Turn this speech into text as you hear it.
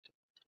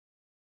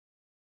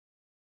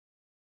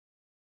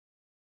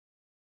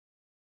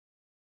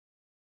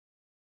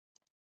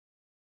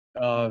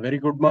Very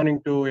good morning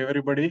to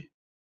everybody.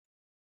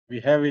 We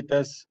have with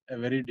us a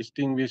very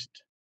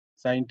distinguished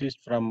scientist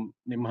from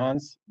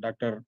NIMHANS,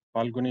 Dr.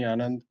 Phalguni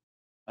Anand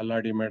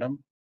Alladi,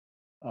 madam.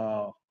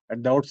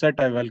 At the outset,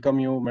 I welcome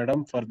you,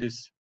 madam, for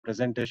this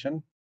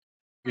presentation.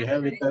 We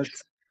have with us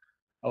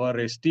our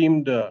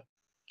esteemed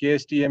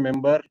KSTA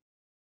member,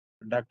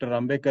 Dr.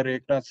 Ambekar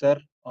Eknath, sir.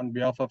 On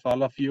behalf of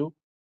all of you,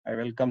 I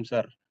welcome,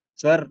 sir.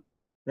 Sir,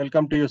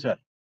 welcome to you, sir.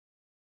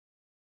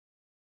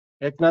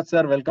 Eknath,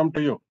 sir, welcome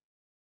to you.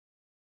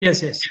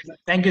 Yes.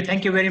 Thank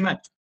you very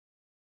much.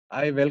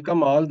 I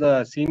welcome all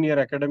the senior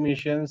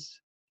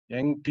academicians,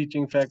 young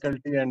teaching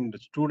faculty and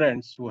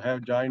students who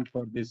have joined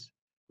for this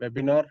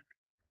webinar.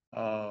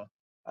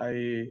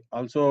 I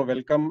also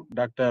welcome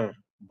Dr.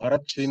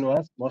 Bharat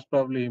Srinivas. Most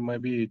probably he may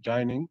be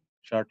joining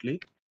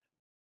shortly.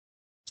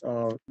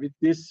 With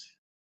this,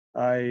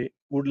 I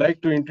would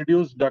like to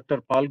introduce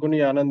Dr.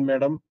 Phalguni Anand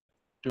Madam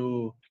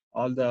to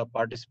all the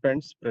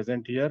participants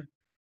present here.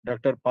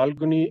 Dr.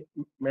 Phalguni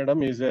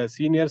Madam is a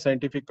senior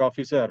scientific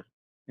officer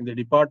in the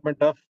Department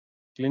of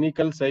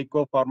Clinical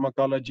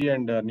Psychopharmacology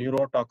and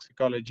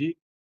Neurotoxicology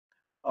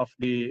of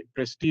the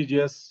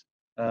prestigious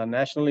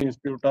National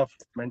Institute of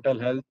Mental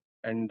Health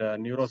and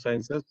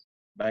Neurosciences,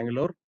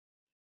 Bangalore.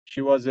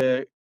 She was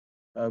a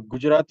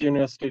Gujarat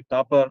University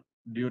topper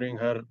during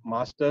her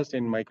master's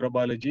in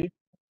microbiology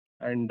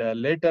and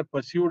later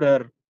pursued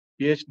her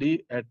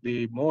PhD at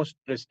the most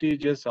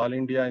prestigious All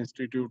India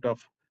Institute of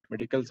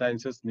Medical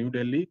Sciences, New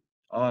Delhi,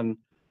 on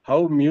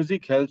how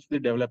music helps the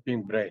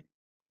developing brain.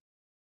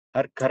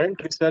 Her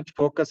current research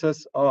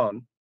focuses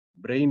on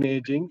brain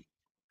aging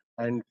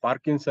and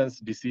Parkinson's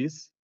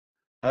disease.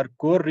 Her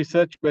core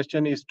research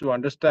question is to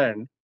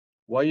understand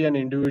why an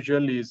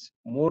individual is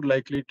more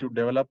likely to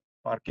develop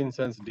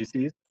Parkinson's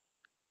disease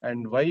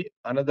and why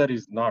another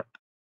is not.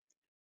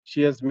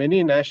 She has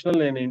many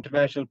national and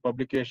international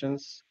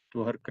publications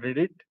to her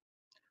credit.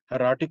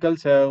 Her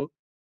articles have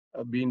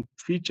been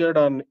featured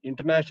on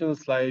international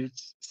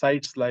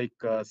sites like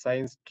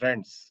Science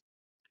Trends.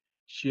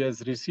 She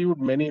has received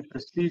many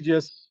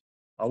prestigious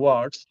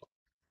awards,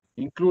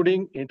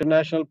 including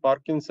International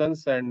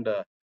Parkinson's and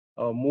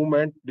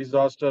Movement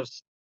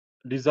Disorders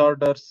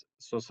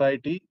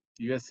Society,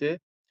 USA,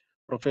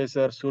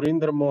 Professor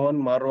Surendra Mohan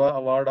Marwa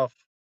Award of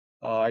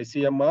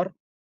ICMR,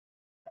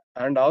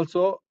 and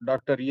also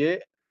Dr.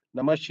 A.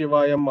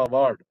 Namashivayam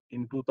Award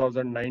in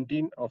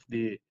 2019 of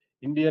the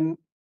Indian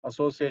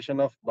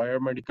Association of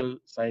Biomedical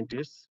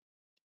Scientists.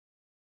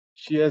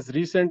 She was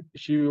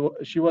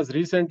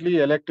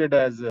recently elected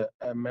as a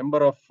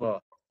member of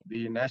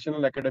the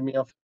National Academy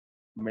of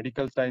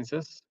Medical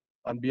Sciences.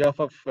 On behalf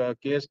of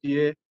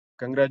KSTA,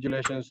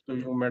 congratulations to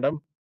you,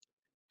 madam.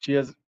 She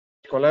has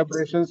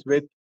collaborations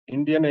with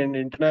Indian and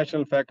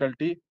international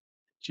faculty.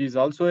 She is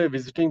also a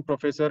visiting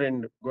professor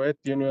in Goethe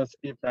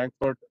University,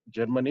 Frankfurt,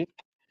 Germany.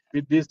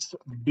 With this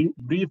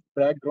brief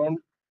background,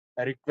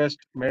 I request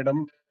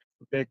madam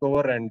to take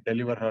over and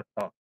deliver her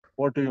talk.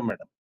 Over to you,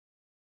 madam.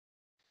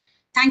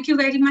 Thank you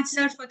very much,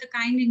 sir, for the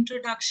kind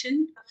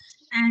introduction.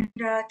 And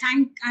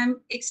I'm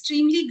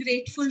extremely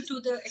grateful to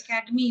the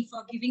Academy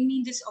for giving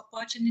me this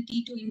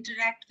opportunity to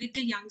interact with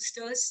the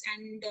youngsters.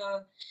 And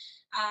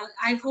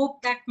I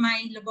hope that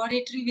my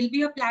laboratory will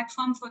be a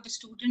platform for the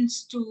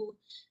students to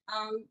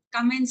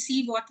come and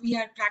see what we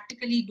are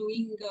practically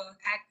doing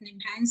at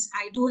NIMHANS.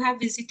 I do have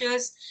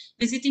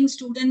visiting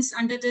students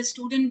under the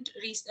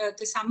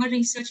the Summer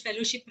Research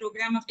Fellowship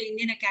Program of the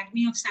Indian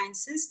Academy of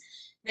Sciences,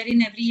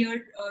 wherein every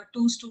year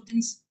 2 to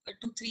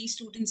 3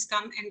 students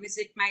come and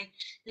visit my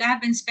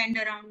lab and spend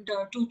around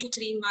 2 to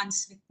 3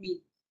 months with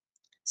me.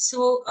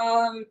 So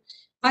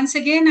once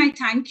again, I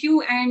thank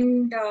you.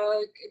 And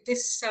the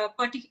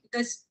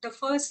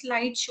first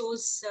slide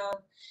shows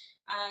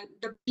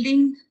the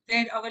building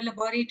where our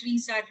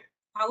laboratories are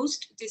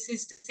housed. This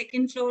is the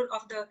second floor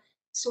of the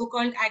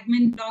so-called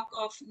admin block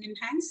of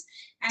NIMHANS,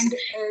 and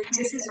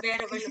this is where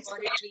our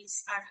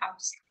laboratories are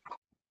housed.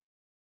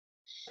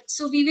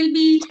 So we will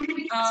be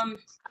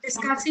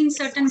discussing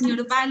certain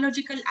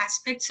neurobiological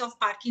aspects of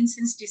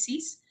Parkinson's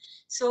disease.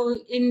 So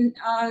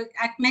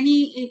at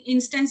many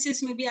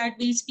instances, maybe I'd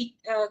be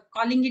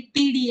calling it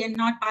PD and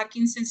not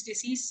Parkinson's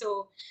disease.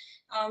 So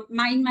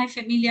mind my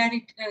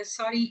familiarity,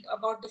 sorry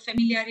about the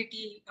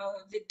familiarity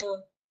with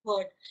the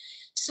word.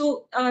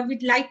 So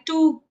we'd like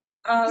to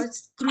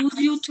cruise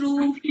you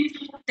through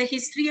the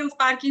history of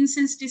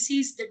Parkinson's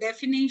disease, the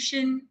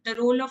definition, the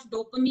role of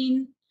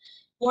dopamine,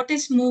 what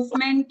is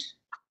movement,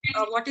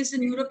 what is the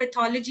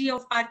neuropathology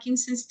of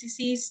Parkinson's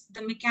disease,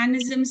 the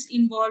mechanisms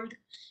involved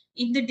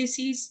in the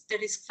disease, the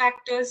risk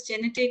factors,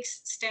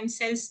 genetics, stem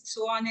cells,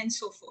 so on and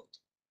so forth.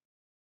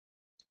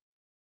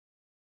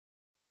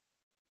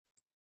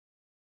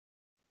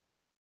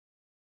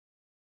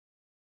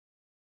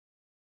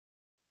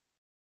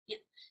 Yeah.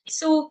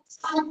 So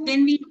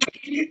when we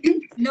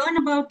learn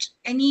about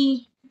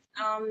any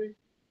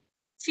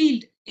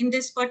field in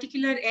this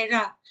particular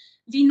era,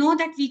 we know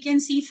that we can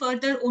see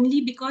further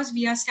only because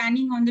we are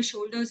standing on the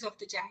shoulders of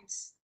the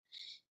giants.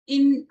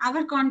 In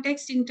our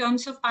context, in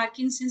terms of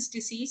Parkinson's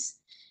disease,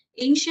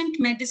 ancient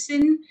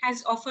medicine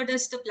has offered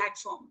us the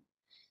platform.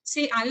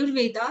 Say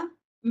Ayurveda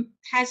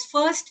has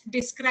first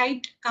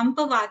described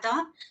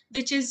Kampavada,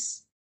 which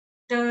is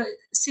the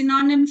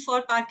synonym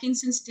for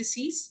Parkinson's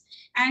disease,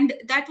 and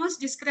that was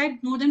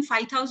described more than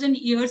 5,000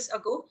 years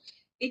ago.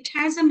 It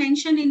has a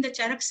mention in the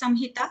Charak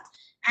Samhita,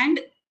 and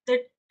the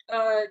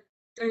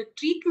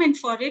treatment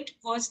for it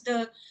was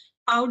the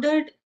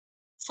powdered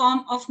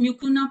form of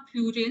Mucuna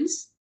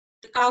pruriens,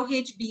 the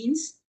cowhage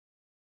beans,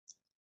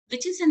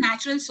 which is a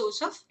natural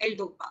source of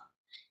L-DOPA.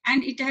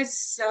 And it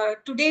has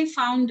today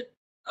found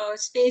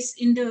space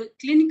in the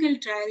clinical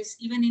trials,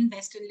 even in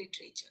Western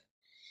literature.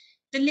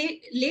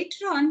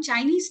 Later on,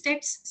 Chinese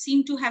texts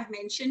seem to have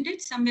mentioned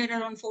it somewhere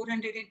around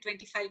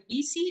 425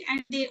 BC,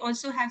 and they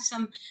also have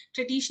some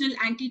traditional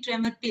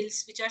anti-tremor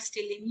pills which are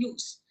still in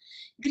use.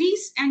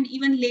 Greece and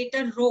even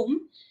later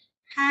Rome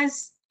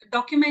has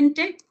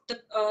documented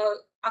the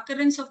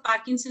occurrence of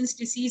Parkinson's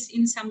disease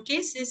in some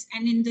cases,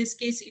 and in this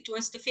case it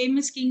was the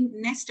famous King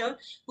Nestor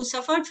who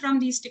suffered from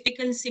these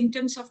typical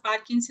symptoms of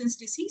Parkinson's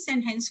disease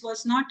and hence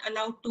was not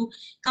allowed to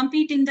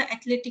compete in the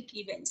athletic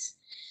events.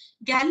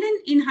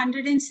 Galen in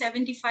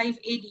 175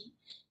 AD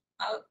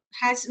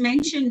has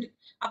mentioned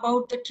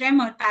about the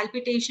tremor,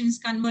 palpitations,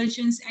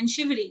 convulsions, and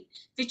shivering,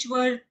 which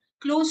were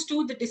close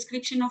to the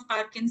description of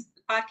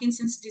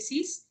Parkinson's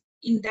disease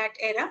in that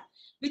era,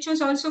 which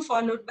was also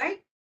followed by,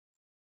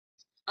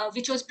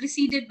 which was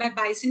preceded by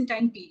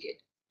Byzantine period.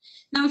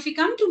 Now, if we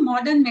come to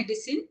modern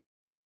medicine,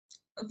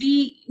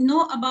 we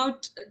know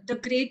about the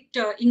great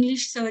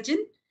English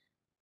surgeon,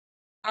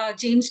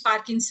 James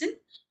Parkinson,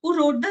 who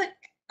wrote the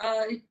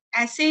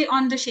essay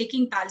on the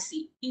shaking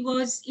palsy. He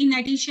was, in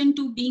addition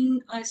to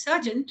being a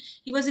surgeon,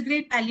 he was a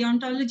great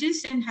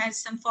paleontologist and has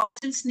some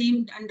fossils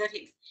named under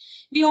him.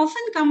 We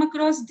often come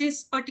across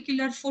this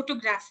particular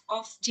photograph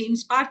of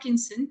James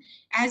Parkinson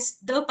as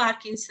the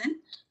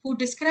Parkinson who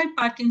described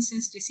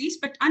Parkinson's disease,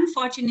 but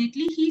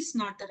unfortunately, he's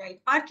not the right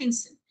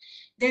Parkinson.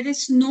 There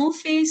is no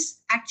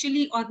face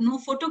actually or no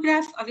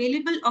photograph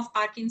available of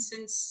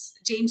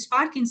James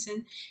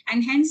Parkinson,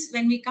 and hence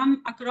when we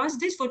come across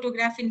this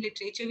photograph in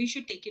literature, we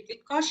should take it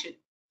with caution.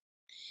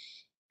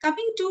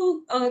 Coming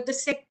to the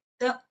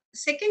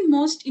second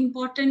most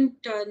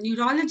important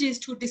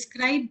neurologist who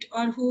described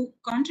or who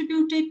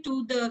contributed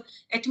to the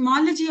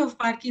etymology of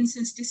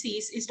Parkinson's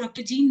disease is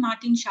Dr.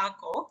 Jean-Martin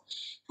Charcot,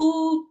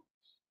 who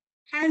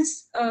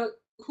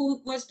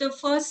was the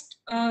first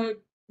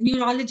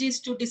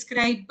neurologist to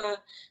describe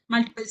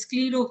multiple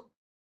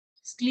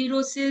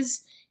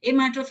sclerosis,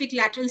 amyotrophic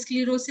lateral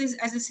sclerosis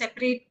as a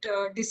separate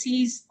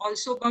disease,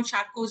 also about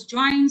Charcot's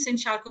joints and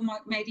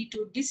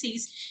Charcot-Marie-Tooth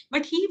disease.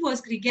 But he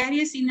was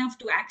gregarious enough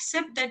to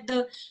accept that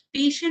the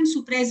patients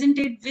who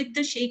presented with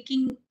the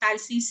shaking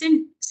palsy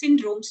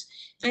syndromes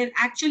were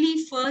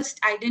actually first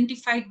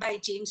identified by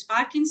James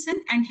Parkinson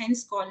and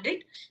hence called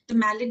it the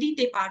malady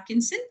de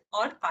Parkinson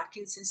or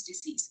Parkinson's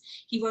disease.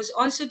 He was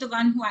also the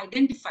one who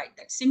identified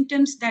that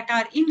symptoms that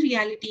are in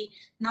reality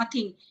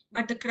nothing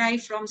but the cry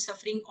from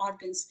suffering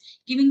organs,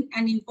 giving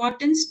an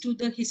importance to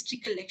the history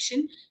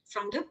collection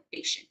from the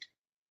patient.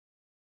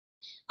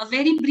 A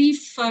very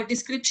brief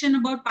description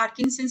about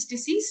Parkinson's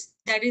disease.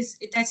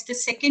 That's the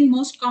second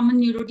most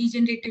common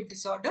neurodegenerative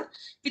disorder,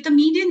 with a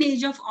median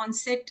age of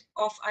onset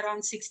of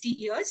around 60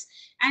 years,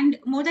 and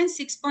more than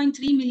 6.3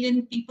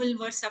 million people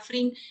were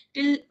suffering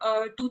till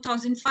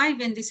 2005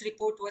 when this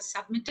report was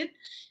submitted.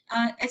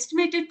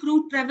 Estimated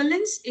crude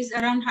prevalence is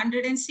around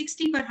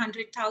 160 per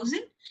 100,000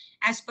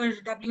 as per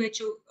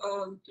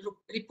WHO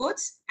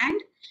reports,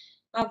 and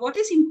what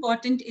is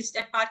important is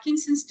that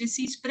Parkinson's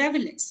disease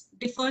prevalence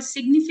differs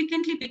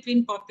significantly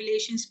between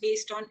populations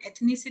based on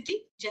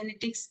ethnicity,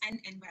 genetics, and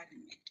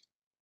environment.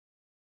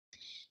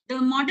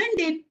 The modern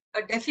day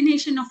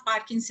definition of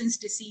Parkinson's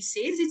disease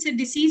says it's a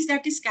disease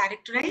that is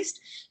characterized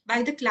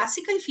by the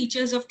classical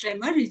features of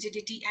tremor,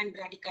 rigidity, and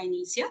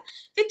bradykinesia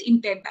with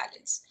impaired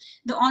balance.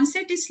 The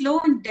onset is slow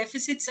and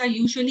deficits are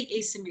usually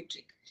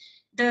asymmetric.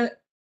 The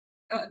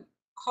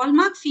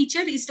hallmark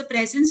feature is the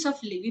presence of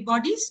Lewy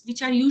bodies,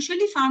 which are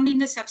usually found in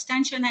the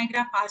substantia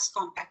nigra pars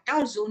compacta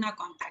or zona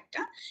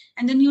compacta,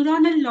 and the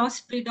neuronal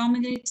loss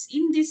predominates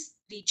in this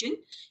region,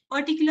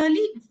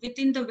 particularly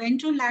within the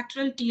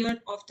ventrolateral tier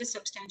of the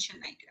substantia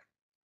nigra.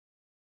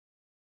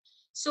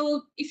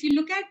 So if you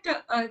look at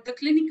the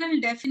clinical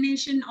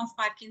definition of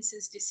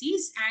Parkinson's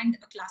disease and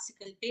a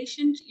classical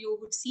patient, you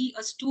would see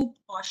a stooped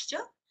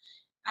posture,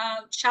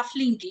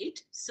 shuffling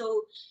gait.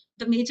 So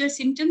the major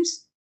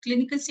symptoms,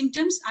 clinical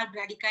symptoms are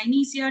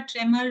bradykinesia,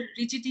 tremor,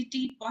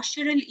 rigidity,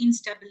 postural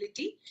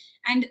instability,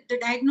 and the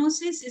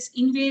diagnosis is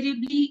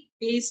invariably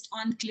based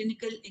on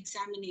clinical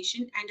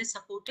examination and a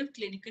supportive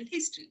clinical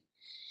history.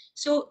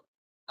 So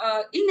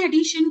in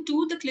addition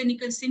to the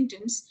clinical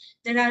symptoms,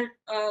 there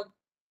are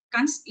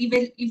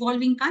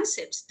evolving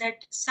concepts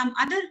that some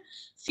other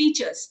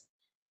features,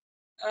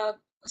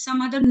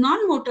 some other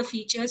non-motor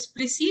features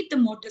precede the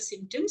motor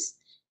symptoms,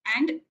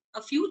 and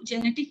a few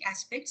genetic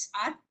aspects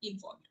are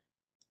involved.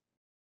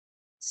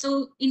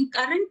 So in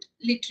current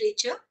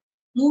literature,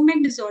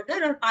 movement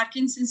disorder or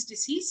Parkinson's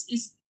disease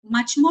is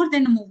much more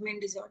than a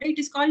movement disorder. It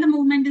is called a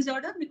movement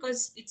disorder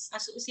because it's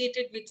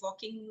associated with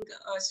walking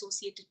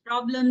associated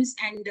problems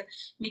and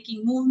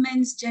making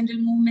movements, general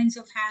movements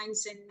of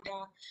hands and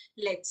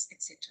legs,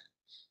 etc.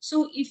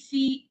 So if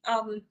we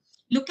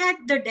look at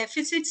the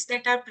deficits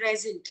that are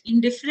present in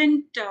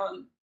different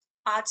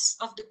parts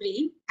of the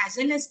brain as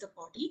well as the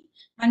body,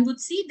 one would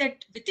see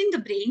that within the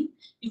brain,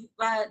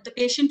 the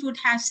patient would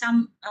have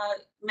some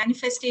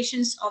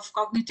manifestations of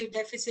cognitive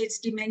deficits,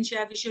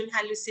 dementia, visual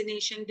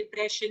hallucination,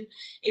 depression,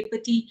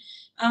 apathy.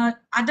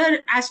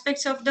 Other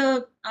aspects of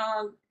the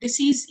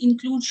disease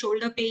include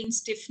shoulder pain,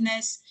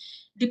 stiffness,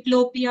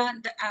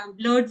 diplopia,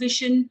 blurred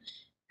vision,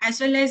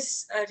 as well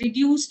as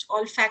reduced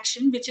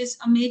olfaction, which is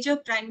a major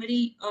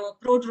primary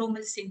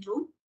prodromal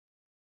syndrome.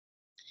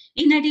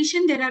 In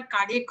addition, there are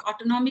cardiac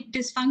autonomic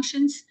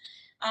dysfunctions.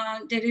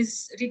 There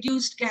is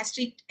reduced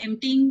gastric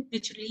emptying,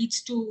 which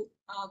leads to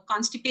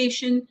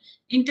constipation.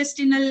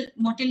 Intestinal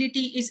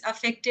motility is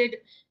affected.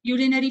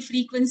 Urinary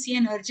frequency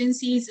and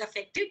urgency is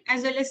affected,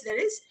 as well as there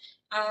is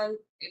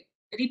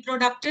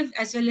reproductive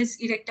as well as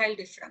erectile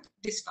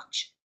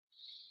dysfunction.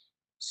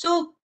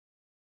 So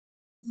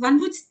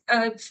one would,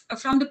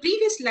 from the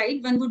previous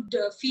slide, one would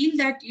feel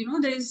that, you know,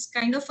 there is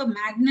kind of a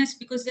madness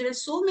because there are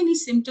so many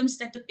symptoms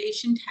that the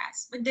patient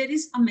has, but there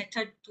is a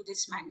method to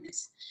this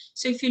madness.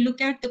 So if you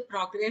look at the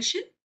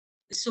progression,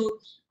 so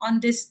on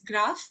this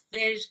graph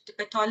where the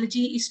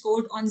pathology is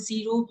scored on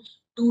 0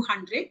 to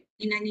 100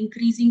 in an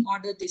increasing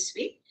order this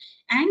way,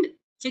 and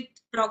with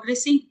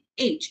progressing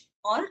age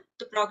or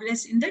the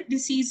progress in the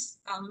disease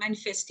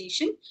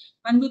manifestation,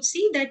 one would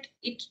see that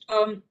it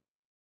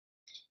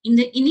in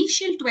the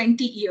initial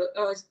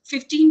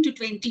 15 to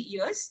 20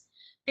 years,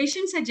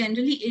 patients are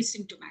generally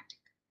asymptomatic.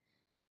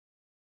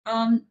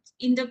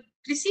 In the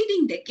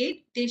preceding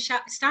decade, they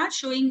start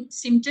showing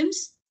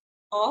symptoms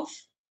of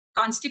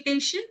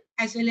constipation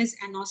as well as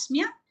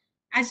anosmia,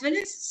 as well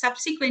as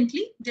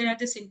subsequently, there are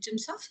the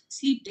symptoms of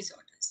sleep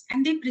disorders.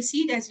 And they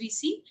precede, as we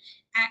see,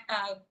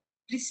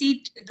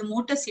 precede the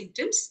motor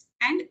symptoms.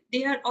 And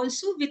they are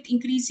also with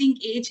increasing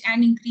age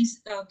and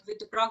increase with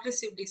the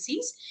progressive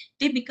disease,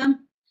 they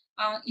become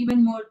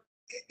even more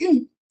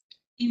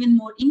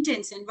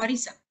intense and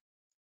worrisome.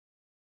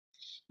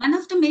 One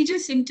of the major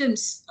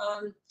symptoms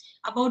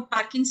about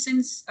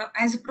Parkinson's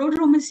as a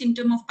prodromal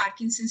symptom of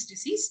Parkinson's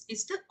disease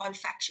is the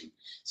olfaction.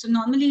 So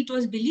normally it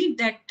was believed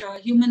that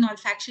human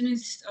olfaction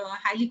is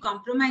highly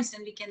compromised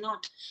and we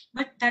cannot,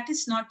 but that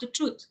is not the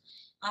truth.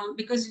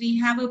 Because we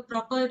have a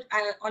proper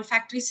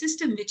olfactory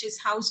system which is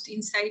housed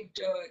inside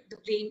the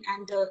brain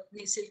and the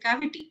nasal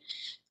cavity.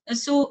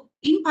 So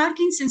in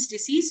Parkinson's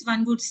disease,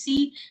 one would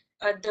see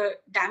the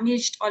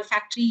damaged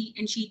olfactory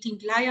enshething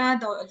glia,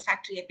 the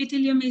olfactory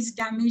epithelium is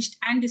damaged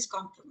and is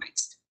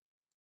compromised.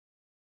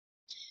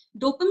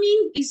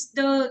 Dopamine is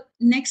the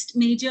next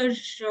major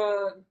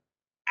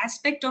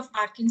aspect of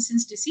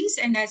Parkinson's disease,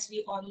 and as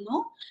we all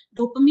know,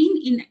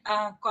 dopamine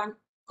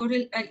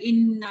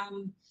in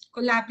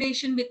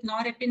collaboration with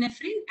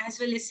norepinephrine as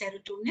well as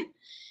serotonin,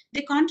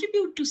 they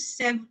contribute to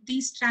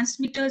these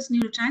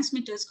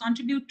neurotransmitters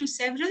contribute to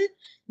several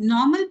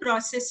normal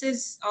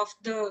processes of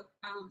the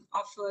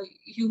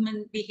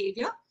human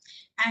behavior.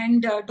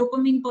 And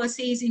dopamine per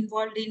se is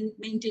involved in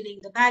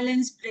maintaining the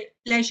balance,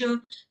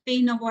 pleasure,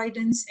 pain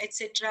avoidance,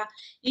 etc.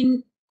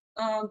 In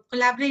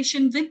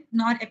collaboration with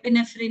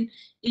norepinephrine,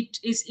 it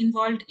is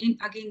involved in,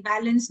 again,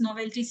 balance,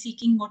 novelty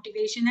seeking,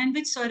 motivation, and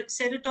with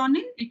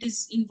serotonin, it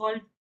is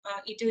involved.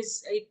 It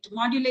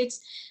modulates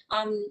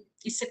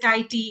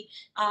satiety,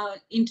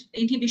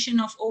 inhibition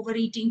of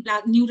overeating,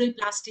 neural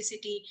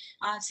plasticity,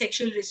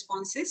 sexual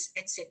responses,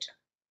 etc.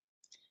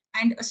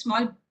 And a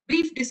small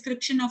brief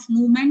description of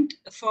movement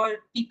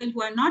for people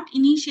who are not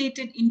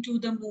initiated into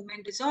the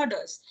movement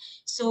disorders.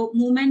 So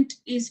movement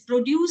is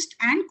produced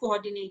and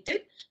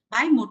coordinated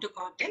by motor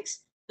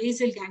cortex,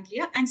 basal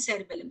ganglia, and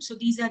cerebellum. So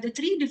these are the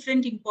three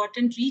different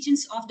important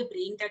regions of the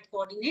brain that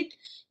coordinate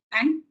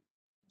and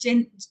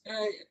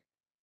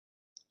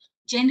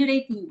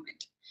generate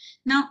movement.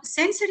 Now,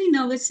 sensory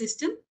nervous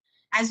system,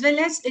 as well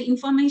as the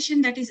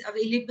information that is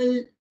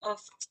available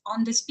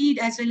on the speed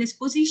as well as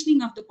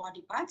positioning of the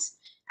body parts,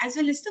 as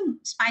well as the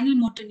spinal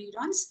motor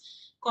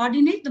neurons,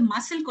 coordinate the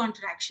muscle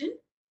contraction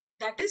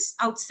that is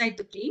outside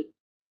the brain.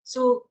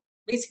 So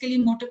basically,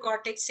 motor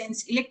cortex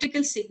sends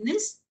electrical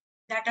signals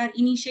that are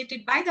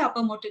initiated by the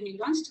upper motor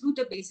neurons through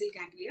the basal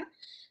ganglia,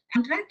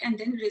 contract and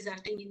then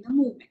resulting in the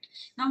movement.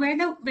 Now,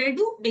 where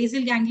do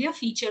basal ganglia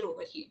feature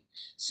over here?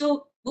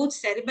 So both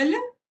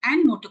cerebellum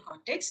and motor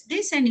cortex,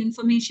 they send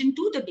information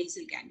to the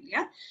basal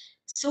ganglia.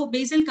 So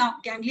basal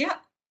ganglia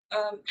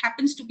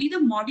happens to be the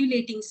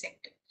modulating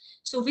sector.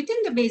 So within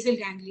the basal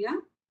ganglia,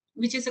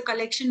 which is a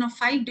collection of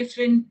 5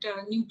 different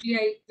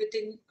nuclei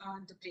within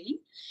the brain,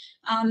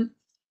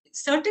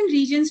 certain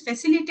regions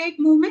facilitate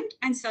movement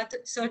and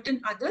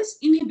certain others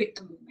inhibit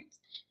the movement.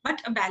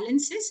 But a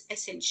balance is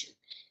essential.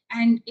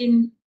 And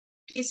in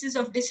cases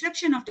of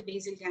disruption of the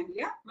basal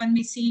ganglia, one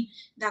may see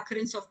the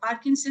occurrence of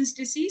Parkinson's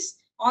disease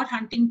or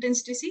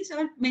Huntington's disease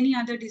or many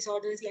other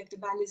disorders like the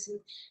Ballism,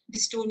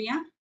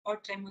 dystonia, or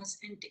tremors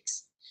and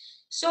tics.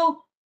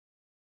 So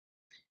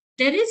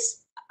there is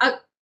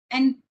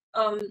an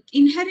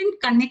inherent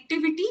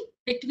connectivity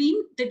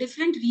between the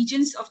different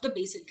regions of the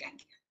basal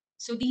ganglia.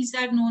 So these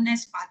are known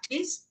as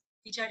pathways,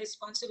 which are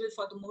responsible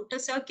for the motor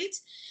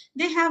circuits.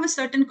 They have a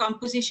certain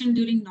composition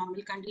during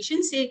normal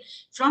conditions. Say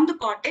from the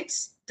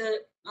cortex,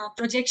 the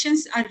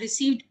projections are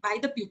received by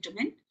the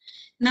putamen.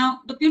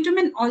 Now, the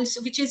putamen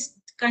also, which is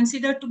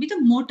considered to be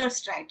the motor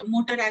striatum,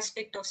 motor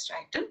aspect of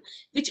striatum,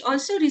 which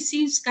also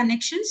receives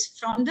connections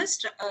from the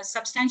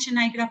substantia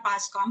nigra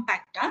pars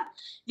compacta,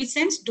 which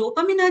sends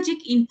dopaminergic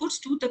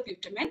inputs to the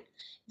putamen,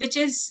 which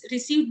is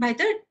received by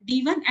the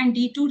D1 and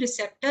D2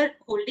 receptor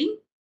holding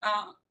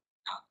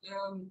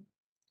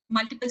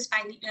multiple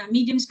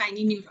medium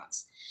spiny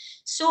neurons.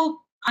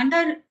 So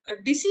under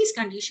disease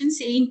conditions,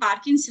 say in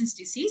Parkinson's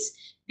disease,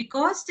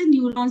 because the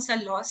neurons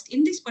are lost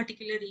in this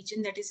particular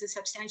region, that is the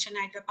substantia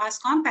nigra pars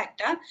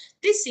compacta,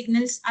 these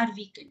signals are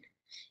weakened.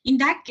 In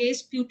that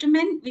case,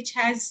 putamen, which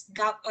has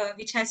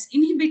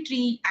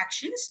inhibitory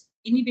actions,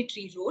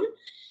 inhibitory role,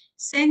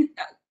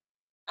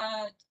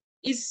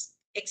 is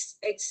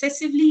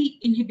excessively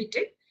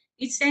inhibited.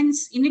 It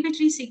sends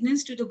inhibitory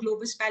signals to the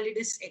globus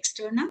pallidus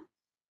externa,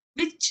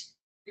 which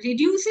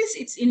reduces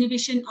its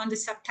inhibition on the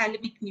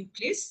subthalamic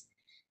nucleus.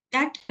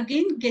 That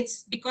again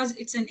gets, because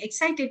it's an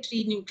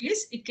excitatory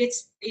nucleus,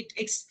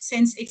 it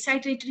sends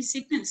excitatory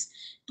signals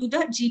to the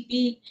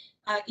GP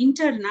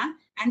interna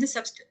and the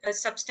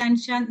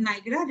substantia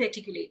nigra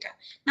reticulator.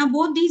 Now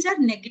both these are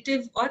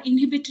negative or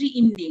inhibitory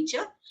in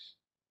nature,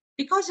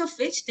 because of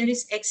which there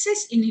is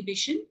excess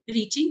inhibition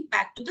reaching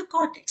back to the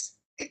cortex,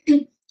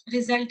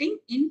 resulting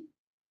in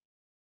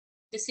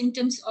the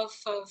symptoms of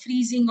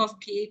freezing of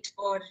gait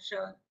or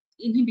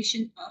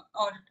inhibition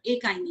or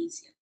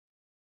akinesia.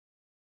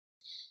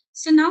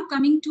 So now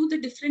coming to the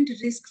different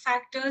risk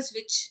factors,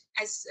 which,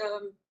 as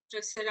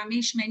Professor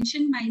Ramesh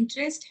mentioned, my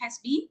interest has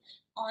been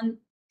on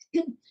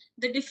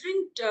the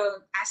different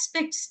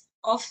aspects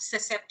of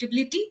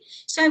susceptibility.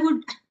 So I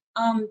would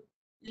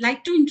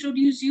like to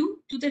introduce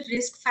you to the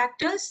risk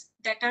factors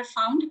that are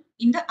found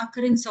in the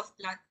occurrence of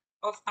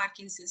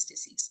Parkinson's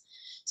disease.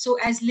 So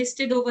as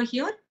listed over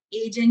here,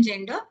 age and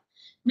gender,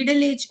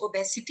 middle age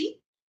obesity,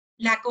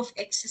 lack of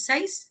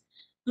exercise,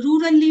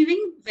 rural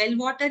living, well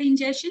water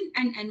ingestion,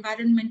 and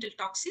environmental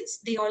toxins,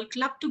 they all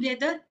club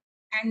together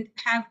and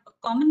have a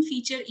common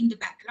feature in the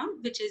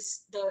background, which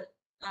is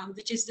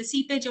the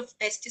seepage of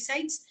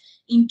pesticides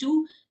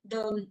into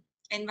the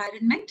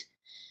environment.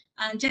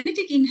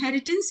 Genetic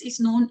inheritance is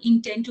known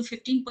in 10 to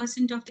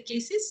 15% of the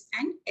cases,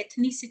 and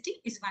ethnicity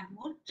is one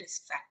more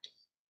risk factor.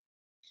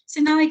 So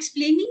now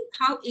explaining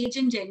how age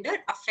and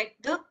gender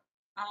affect the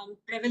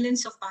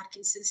prevalence of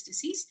Parkinson's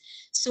disease.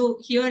 So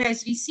here,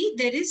 as we see,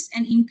 there is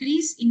an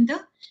increase in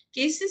the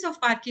cases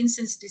of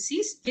Parkinson's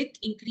disease with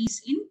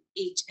increase in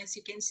age. As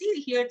you can see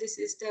here, this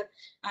is the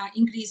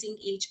increasing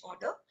age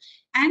order.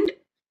 And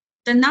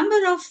the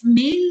number of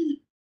male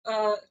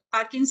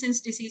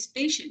Parkinson's disease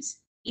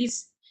patients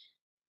is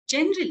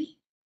generally,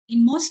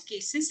 in most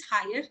cases,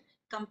 higher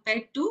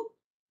compared to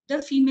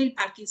the female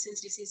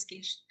Parkinson's disease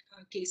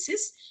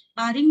cases,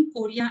 barring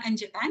Korea and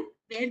Japan,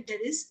 where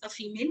there is a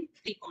female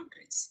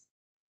preponderance.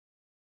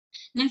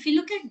 Now, if you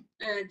look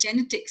at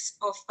genetics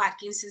of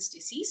Parkinson's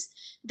disease,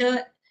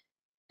 the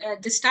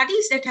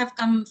studies that have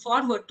come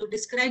forward to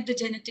describe the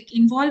genetic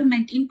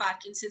involvement in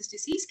Parkinson's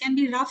disease can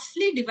be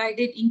roughly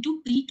divided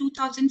into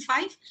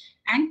pre-2005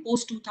 and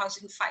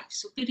post-2005.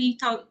 So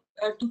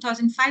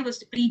pre-2005 was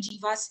the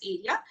pre-GWAS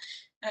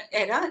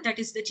era, that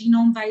is the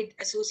genome-wide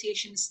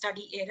association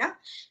study era,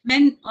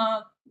 when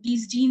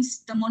these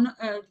genes,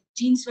 the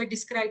genes were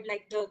described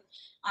like the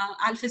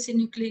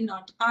alpha-synuclein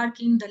or the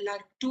Parkin, the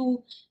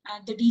LRRK2,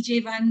 the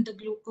DJ1, the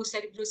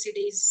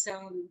glucocerebrosidase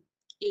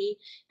A,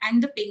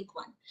 and the pink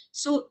one.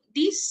 So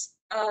these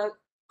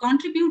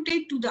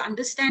contributed to the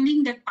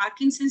understanding that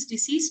Parkinson's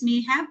disease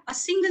may have a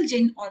single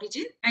gene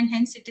origin, and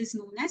hence it is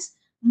known as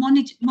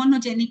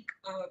monogenic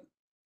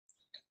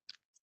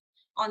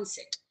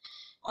onset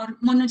or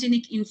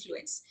monogenic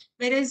influence.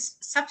 Whereas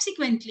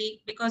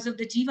subsequently, because of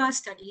the GWAS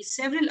studies,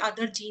 several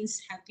other genes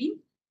have been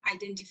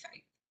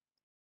identified.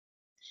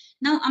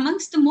 Now,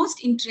 amongst the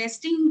most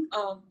interesting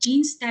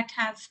genes that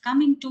have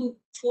come into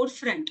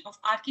forefront of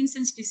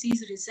Parkinson's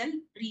disease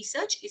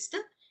research is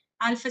the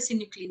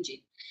alpha-synuclein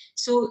gene.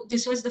 So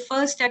this was the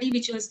first study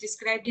which was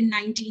described in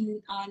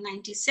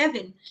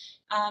 1997,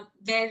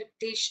 where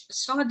they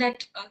saw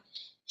that a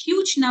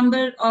huge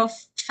number of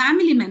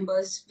family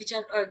members, which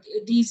are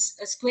these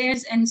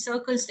squares and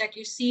circles that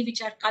you see,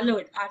 which are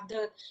colored, are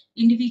the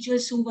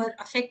individuals who were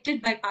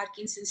affected by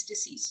Parkinson's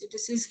disease. So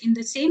this is in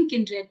the same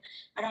kindred,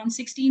 around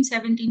 16,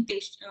 17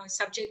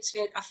 subjects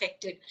were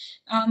affected.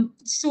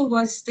 So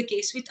was the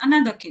case with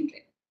another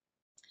kindred.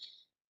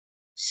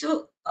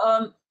 So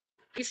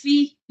if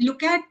we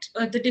look at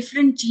the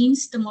different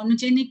genes, the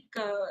monogenic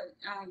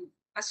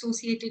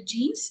associated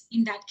genes,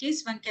 in that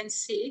case, one can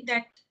say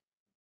that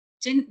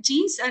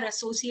genes are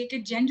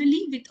associated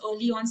generally with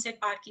early onset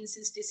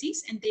Parkinson's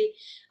disease, and they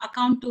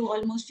account to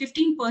almost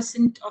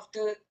 15% of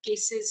the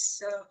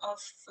cases of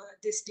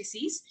this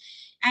disease.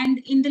 And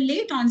in the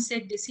late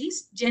onset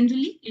disease,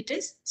 generally it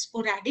is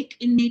sporadic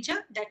in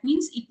nature. That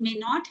means it may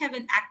not have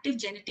an active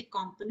genetic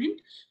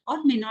component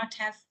or may not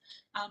have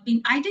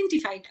been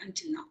identified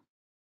until now.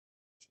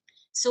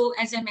 So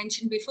as I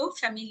mentioned before,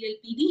 familial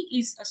PD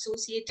is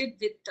associated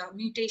with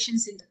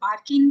mutations in the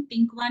Parkin,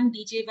 PINK1,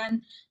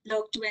 DJ1,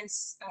 LRRK2, and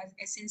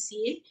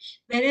SNCA,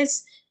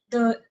 whereas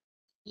the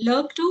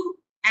LRRK2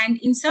 and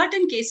in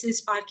certain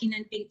cases, Parkin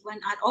and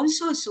PINK1 are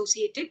also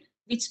associated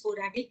with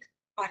sporadic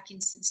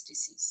Parkinson's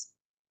disease.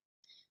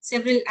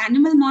 Several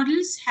animal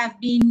models have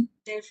been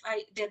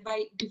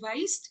thereby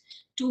devised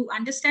to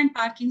understand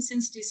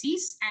Parkinson's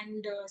disease,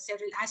 and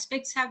several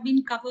aspects have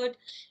been covered.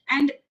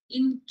 And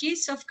in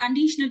case of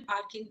conditional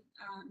Parkin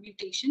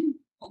mutation,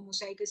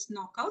 homozygous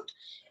knockout,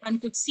 one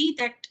could see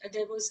that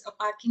there was a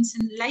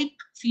Parkinson-like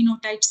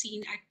phenotype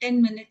seen at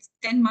 10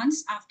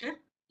 months after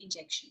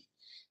injection.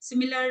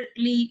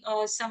 Similarly,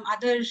 some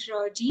other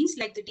genes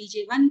like the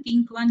DJ1,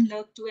 PINK1,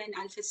 LRRK2, and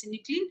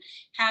alpha-synuclein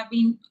have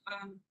been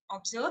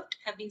observed,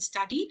 have been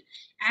studied,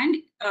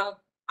 and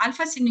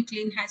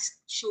alpha-synuclein has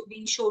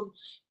been shown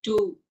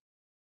to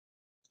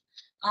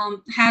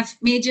have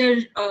been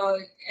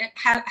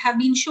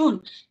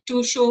shown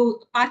to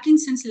show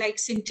Parkinson's-like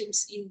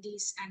symptoms in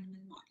these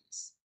animal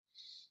models.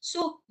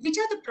 So, which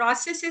are the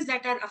processes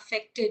that are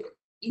affected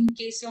in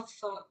case of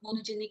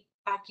monogenic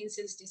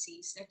Parkinson's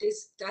disease? That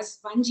is, does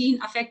one gene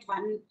affect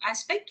one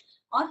aspect,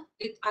 or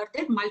are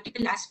there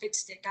multiple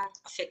aspects that are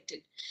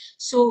affected?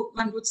 So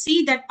one would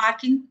see that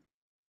Parkinson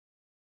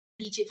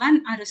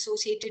DJ1 are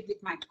associated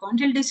with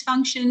mitochondrial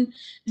dysfunction,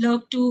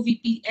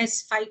 LRRK2,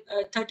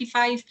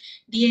 VPS35,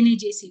 DNA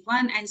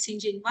JC1, and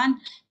Syngin1.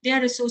 They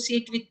are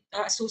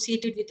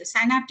associated with the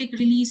synaptic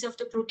release of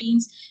the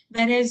proteins,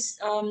 whereas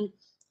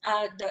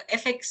the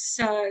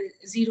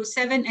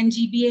FX07 and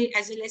GBA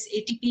as well as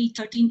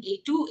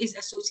ATP13A2 is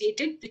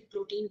associated with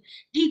protein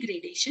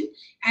degradation.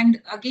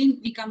 And again,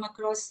 we come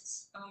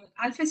across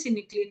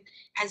alpha-synuclein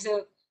as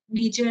a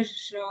major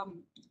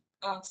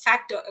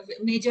factor,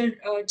 a major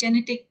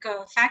genetic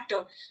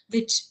factor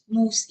which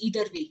moves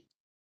either way.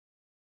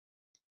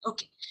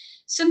 Okay,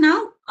 so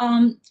now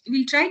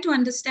we'll try to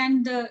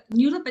understand the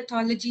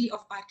neuropathology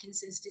of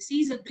Parkinson's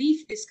disease, a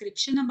brief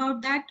description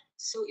about that.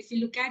 So if you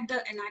look at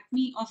the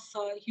anatomy of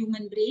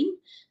human brain,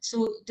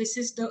 so this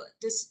is the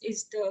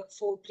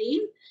forebrain,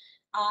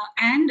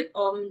 and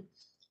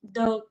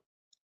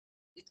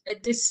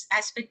this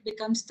aspect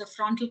becomes the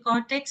frontal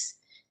cortex,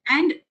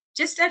 and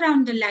just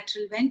around the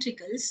lateral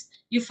ventricles,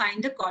 you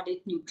find the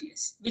caudate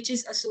nucleus, which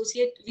is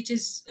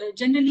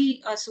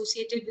generally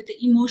associated with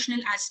the emotional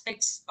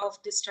aspects of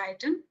the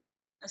striatum,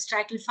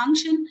 striatal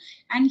function,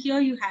 and here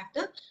you have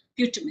the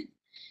putamen.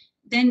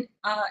 Then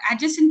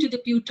adjacent to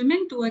the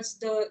putamen towards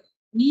the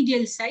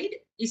medial side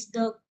is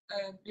the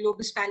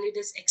globus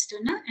pallidus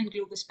externa and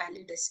globus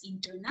pallidus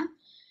interna,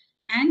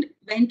 and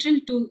ventral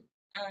to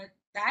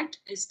that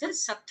is the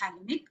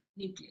subthalamic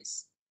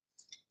nucleus.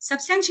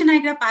 Substantia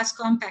nigra pars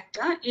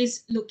compacta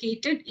is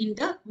located in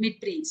the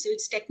midbrain. So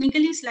it's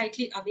technically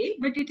slightly away,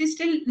 but it is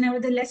still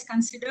nevertheless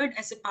considered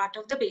as a part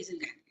of the basal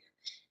ganglia.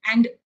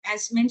 And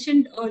as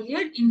mentioned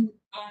earlier, in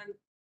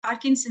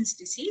Parkinson's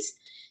disease,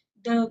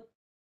 the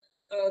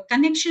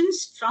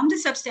connections from the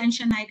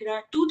substantia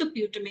nigra to the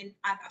putamen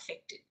are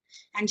affected.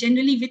 And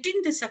generally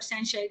within the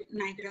substantia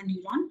nigra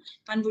neuron,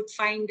 one would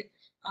find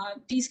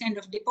these kind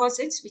of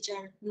deposits, which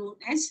are known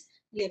as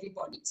Levy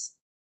bodies.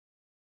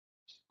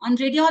 On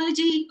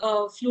radiology,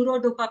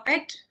 fluorodopa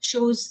PET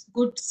shows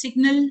good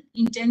signal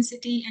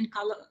intensity and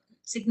color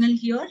signal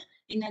here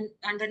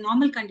under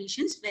normal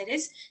conditions,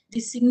 whereas the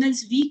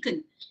signals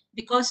weaken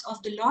because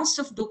of the loss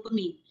of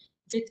dopamine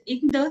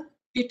within the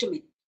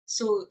putamen.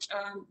 So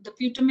the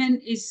putamen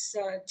is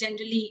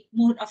generally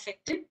more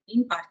affected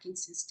in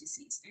Parkinson's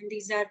disease, and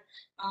these are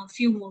a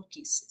few more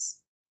cases.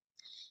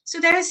 So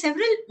there are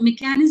several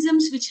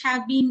mechanisms which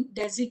have been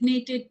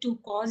designated to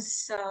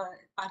cause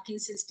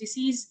Parkinson's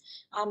disease.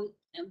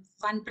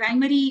 One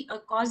primary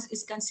cause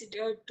is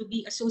considered to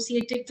be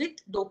associated with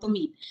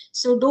dopamine.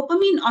 So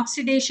dopamine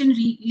oxidation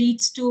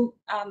leads to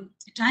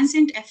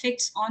transient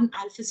effects on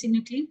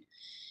alpha-synuclein,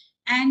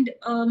 and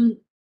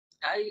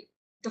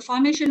the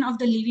formation of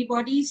the Levy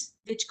bodies,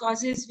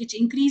 which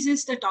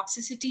increases the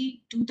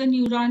toxicity to the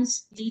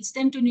neurons, leads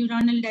them to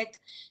neuronal death.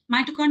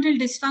 Mitochondrial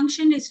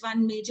dysfunction is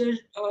one major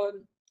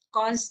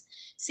cause.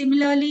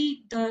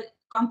 Similarly, the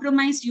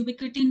compromised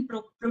ubiquitin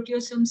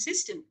proteasome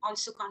system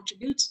also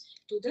contributes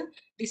to the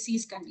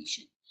disease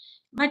condition.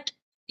 But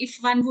if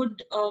one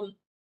would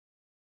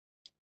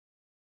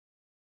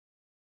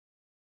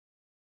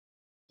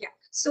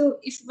so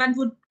if one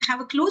would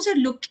have a closer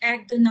look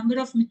at the number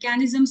of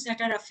mechanisms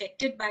that are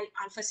affected by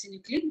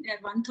alpha-synuclein, there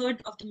are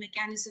 1/3 of the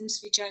mechanisms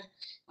which are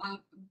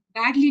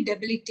badly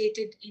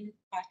debilitated in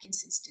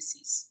Parkinson's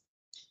disease.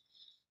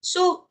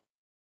 So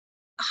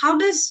how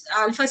does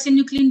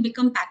alpha-synuclein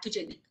become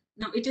pathogenic?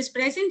 Now, it is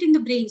present in the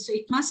brain, so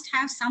it must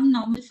have some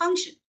normal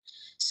function.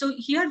 So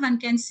here one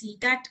can see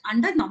that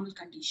under normal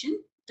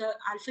condition, the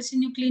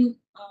alpha-synuclein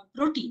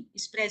protein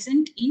is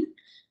present in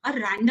a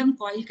random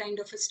coil kind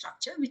of a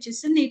structure, which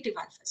is the native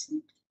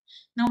alpha-synuclein.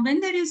 Now, when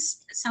there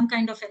is some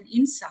kind of an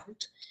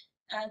insult,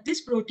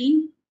 this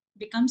protein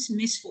becomes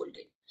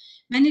misfolded.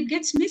 When it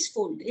gets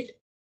misfolded,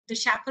 the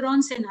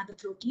chaperones and other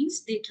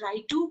proteins, they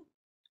try to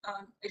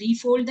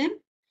refold them.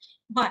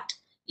 But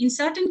in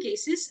certain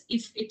cases,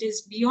 if it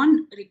is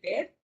beyond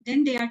repair,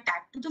 then they are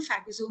tagged to the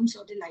phagosomes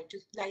or the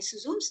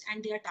lysosomes,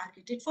 and they are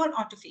targeted for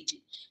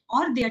autophagy,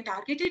 or they are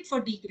targeted for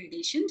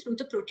degradation through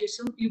the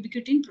proteasome,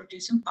 ubiquitin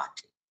proteasome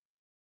pathway.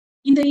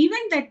 In the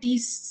event that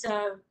these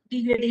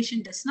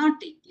degradation does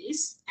not take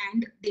place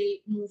and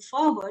they move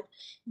forward,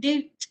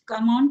 they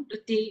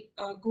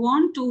go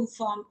on to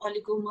form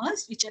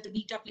oligomers, which are the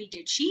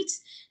beta-pleated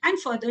sheets,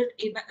 and further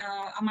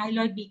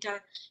amyloid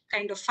beta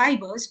kind of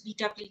fibers,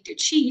 beta-pleated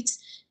sheets,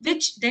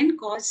 which then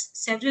cause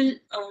several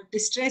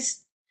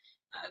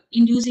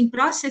distress-inducing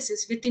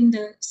processes within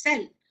the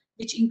cell,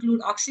 which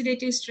include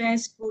oxidative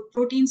stress,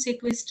 protein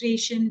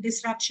sequestration,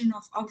 disruption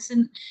of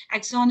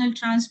axonal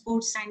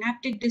transport,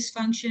 synaptic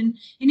dysfunction,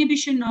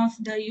 inhibition of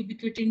the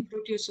ubiquitin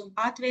proteasome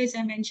pathways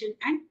I mentioned,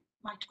 and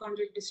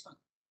mitochondrial dysfunction.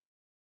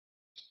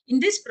 In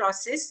this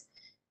process,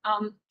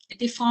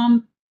 they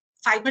form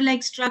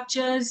fiber-like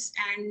structures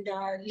and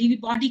Levy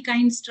body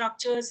kind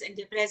structures, and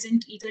they're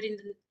present either in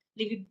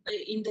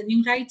the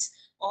neurites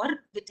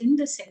or within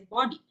the cell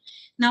body.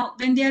 Now,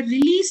 when they are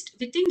released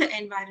within the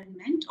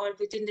environment or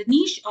within the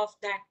niche of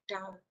that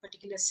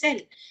particular cell,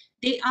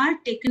 they are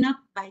taken up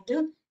by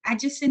the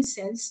adjacent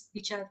cells,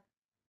 which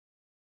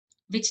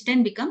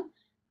then become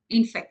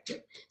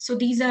infected. So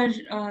these are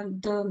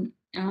the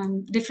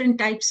different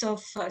types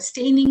of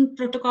staining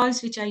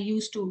protocols which are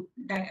used to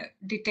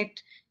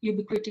detect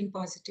ubiquitin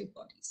positive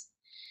bodies.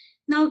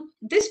 Now,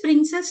 this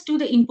brings us to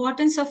the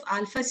importance of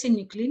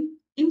alpha-synuclein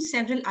in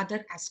several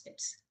other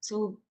aspects.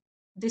 So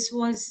this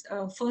was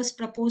first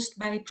proposed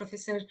by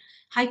Professor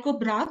Heiko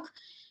Braak,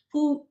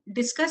 who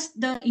discussed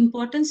the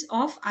importance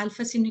of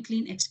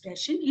alpha-synuclein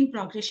expression in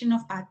progression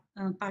of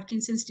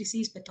Parkinson's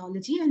disease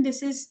pathology. And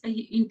this is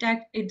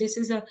this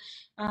is a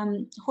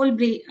whole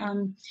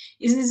brain,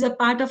 this is a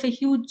part of a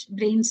huge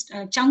brain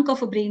chunk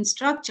of a brain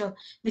structure,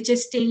 which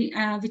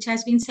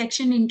has been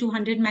sectioned into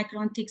 100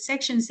 micron thick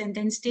sections and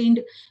then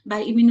stained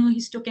by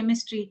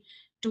immunohistochemistry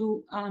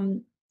to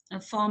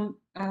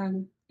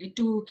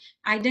to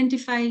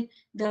identify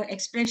the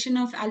expression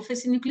of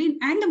alpha-synuclein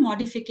and the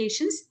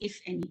modifications, if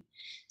any.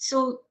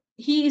 So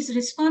he is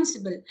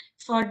responsible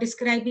for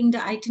describing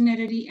the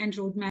itinerary and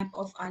roadmap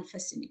of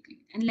alpha-synuclein.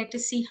 And let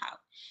us see how.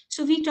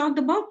 So we talked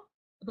about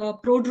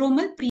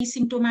prodromal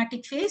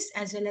pre-symptomatic phase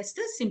as well as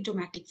the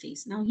symptomatic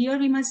phase. Now here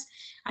we must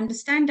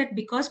understand that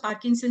because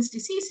Parkinson's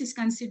disease is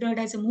considered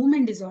as a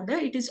movement disorder,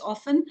 it is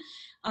often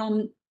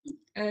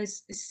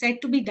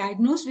said to be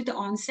diagnosed with the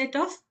onset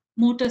of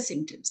motor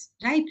symptoms,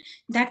 right?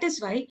 That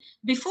is why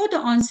before the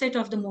onset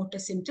of the motor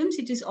symptoms,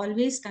 it is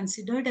always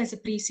considered as a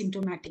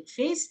pre-symptomatic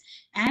phase.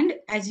 And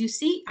as you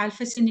see,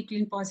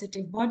 alpha-synuclein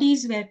positive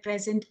bodies were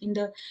present in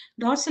the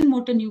dorsal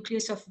motor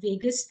nucleus of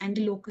vagus and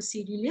the locus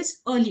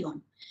coeruleus early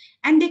on.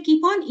 And they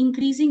keep on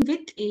increasing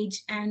with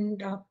age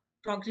and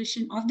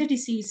progression of the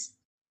disease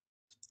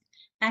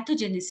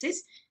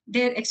pathogenesis.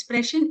 Their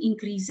expression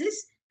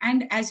increases.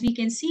 And as we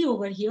can see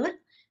over here,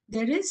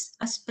 there is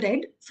a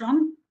spread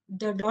from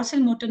the dorsal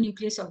motor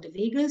nucleus of the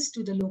vagus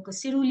to the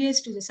locus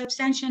coeruleus to the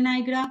substantia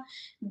nigra.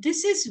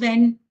 This is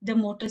when the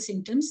motor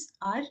symptoms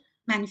are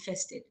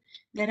manifested.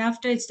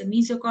 Thereafter, it's the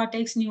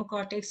mesocortex,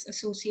 neocortex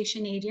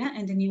association area,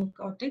 and the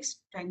neocortex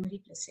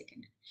primary plus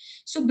secondary.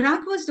 So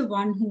Braak was the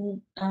one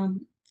who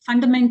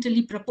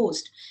fundamentally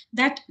proposed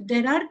that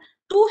there are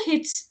two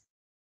hits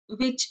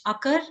which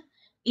occur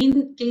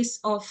in case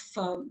of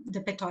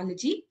the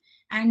pathology,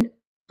 and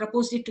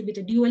proposed it to be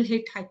the dual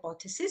hit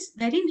hypothesis,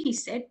 wherein he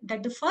said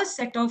that the first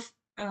set of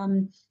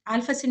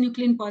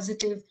alpha-synuclein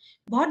positive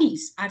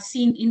bodies are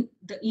seen in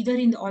either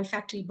in the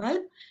olfactory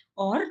bulb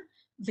or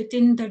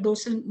within the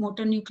dorsal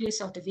motor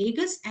nucleus of the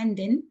vagus, and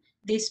then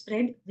they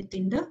spread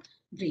within the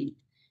brain.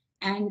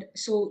 And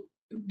so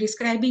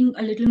describing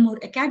a little more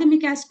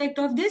academic aspect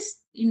of this,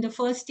 in the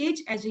first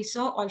stage, as we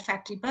saw,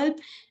 olfactory bulb,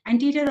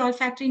 anterior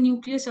olfactory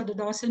nucleus of the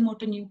dorsal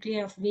motor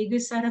nuclei of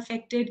vagus are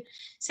affected.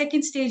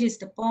 Second stage is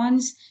the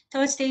pons.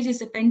 Third stage is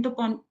the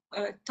pentapon.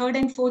 Third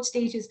and fourth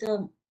stage is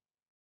the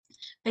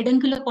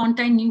peduncular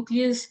pontine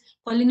nucleus,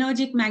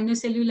 cholinergic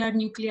magnocellular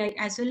nuclei,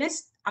 as well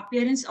as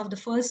appearance of the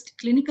first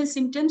clinical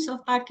symptoms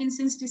of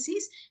Parkinson's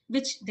disease,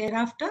 which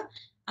thereafter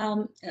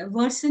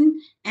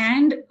worsen,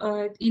 and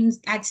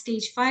at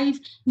stage 5,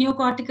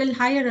 neocortical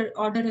higher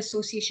order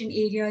association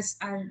areas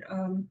are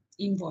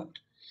involved.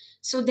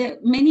 So there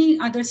many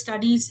other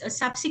studies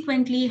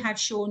subsequently have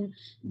shown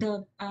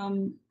the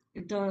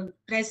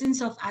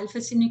presence of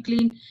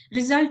alpha-synuclein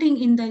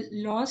resulting in the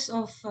loss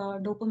of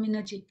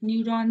dopaminergic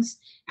neurons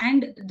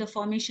and the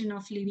formation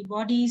of Levy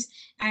bodies.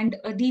 And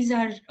these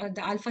are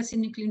the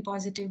alpha-synuclein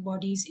positive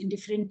bodies in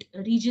different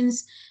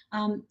regions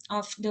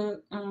of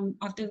the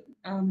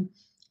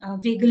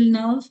vagal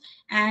nerve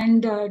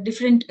and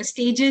different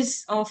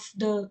stages of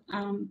the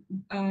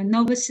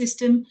nervous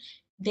system,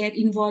 their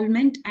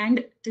involvement,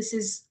 and this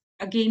is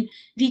again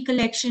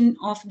recollection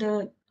of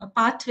the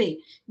pathway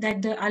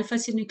that the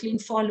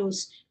alpha-synuclein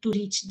follows to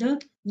reach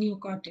the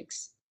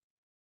neocortex.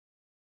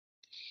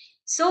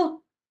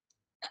 So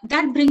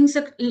that brings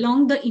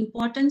along the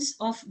importance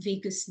of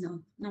vagus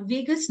nerve. Now,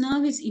 vagus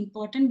nerve is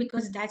important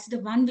because that's the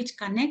one which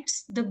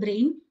connects the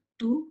brain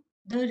to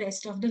the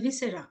rest of the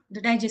viscera,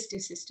 the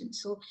digestive system.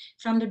 So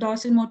from the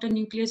dorsal motor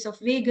nucleus of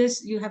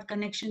vagus, you have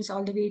connections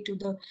all the way to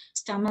the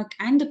stomach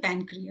and the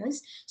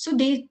pancreas. So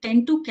they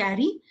tend to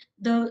carry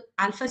the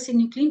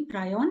alpha-synuclein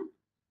prion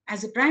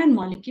as a prion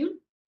molecule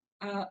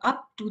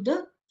up to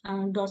the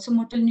dorsal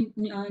motor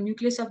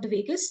nucleus of the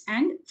vagus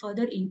and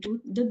further into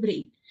the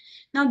brain.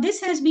 Now,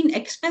 this has been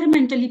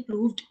experimentally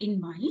proved in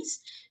mice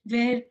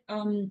where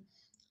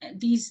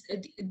this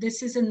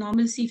is a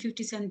normal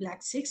C57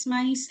 black 6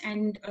 mice,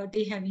 and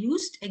they have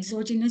used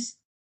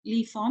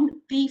exogenously formed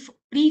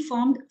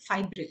preformed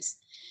fibrils.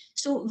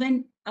 So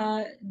when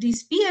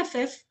these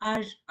PFF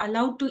are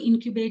allowed to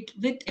incubate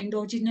with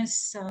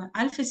endogenous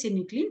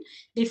alpha-synuclein,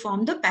 they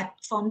form the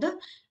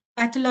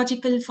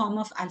pathological form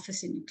of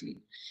alpha-synuclein.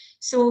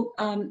 So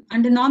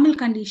under normal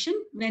condition,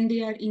 when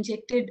they are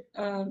injected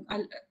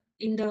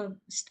in the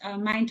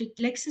myenteric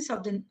plexus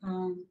of the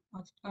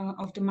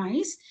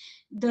mice,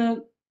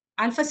 the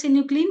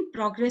alpha-synuclein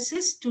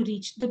progresses to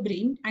reach the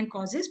brain and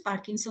causes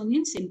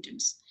Parkinsonian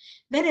symptoms.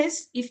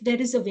 Whereas if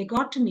there is a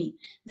vagotomy,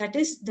 that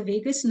is, the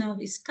vagus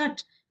nerve is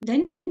cut,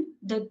 then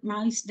the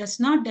mice does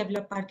not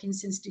develop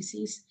Parkinson's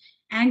disease.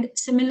 And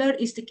similar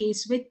is the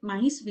case with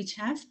mice which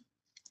have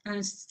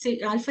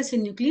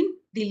alpha-synuclein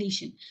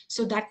deletion.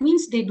 So that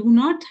means they do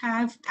not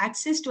have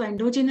access to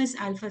endogenous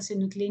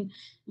alpha-synuclein,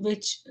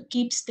 which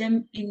keeps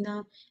them in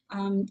the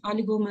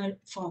oligomer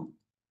form.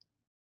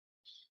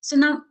 So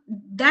now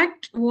that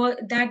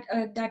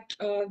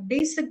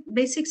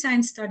basic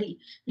science study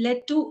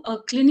led to a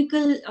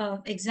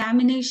clinical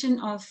examination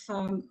of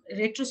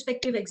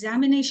retrospective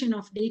examination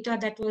of data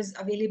that was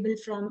available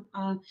from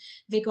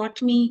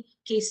vagotomy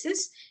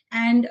cases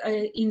and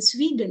in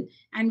Sweden.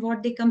 And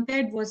what they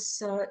compared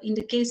was in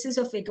the cases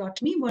of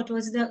vagotomy, what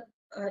was the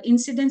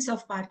incidence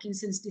of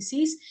Parkinson's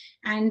disease,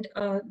 and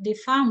they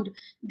found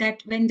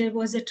that when there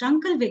was a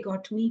truncal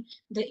vagotomy,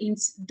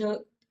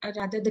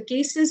 the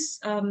cases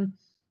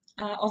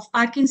of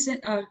Parkinson,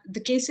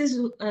 the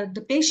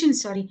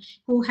patients,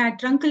 who had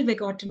truncal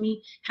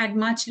vagotomy had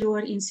much lower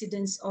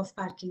incidence of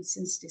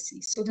Parkinson's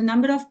disease. So the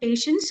number of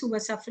patients who were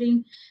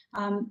suffering,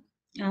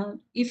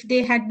 if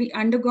they had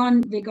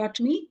undergone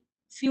vagotomy,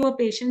 fewer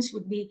patients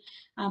would be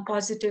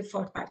positive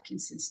for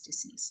Parkinson's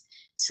disease.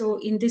 So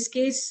in this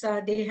case,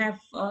 they have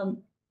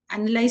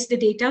analyzed the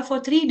data for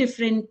 3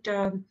 different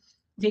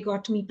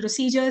vagotomy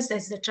procedures.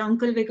 That's the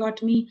truncal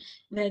vagotomy,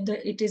 where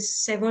it is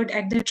severed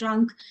at the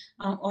trunk,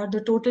 or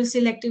the total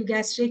selective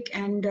gastric,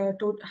 and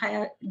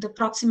the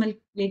proximal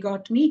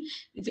vagotomy,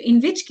 in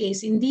which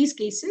case, in these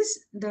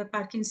cases, the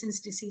Parkinson's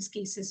disease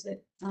cases,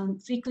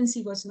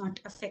 frequency was not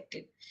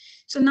affected.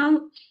 So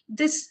now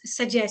this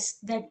suggests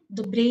that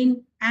the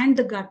brain and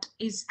the gut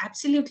is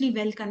absolutely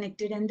well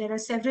connected, and there are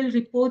several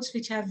reports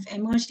which have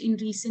emerged in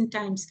recent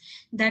times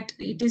that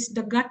it is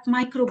the gut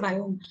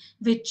microbiome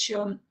which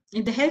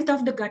the health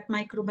of the gut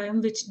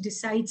microbiome which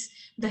decides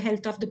the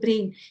health of the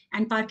brain.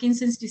 And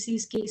Parkinson's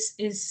disease case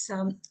is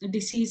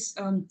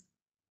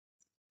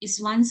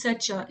one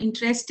such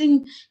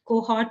interesting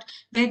cohort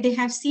where they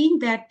have seen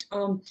that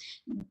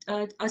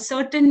a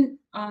certain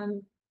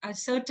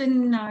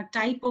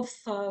type of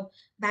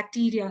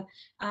bacteria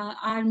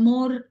are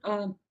more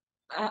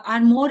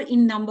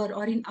in number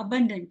or in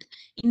abundant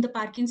in the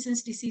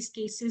Parkinson's disease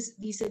cases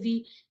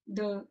vis-a-vis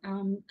the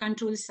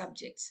control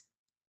subjects.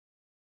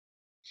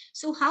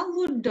 So how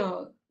would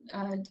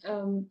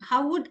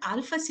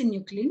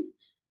alpha-synuclein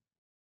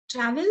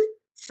travel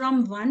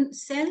from one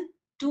cell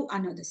to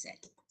another cell?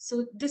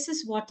 So this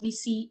is what we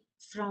see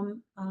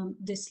from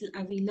this.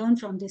 We learn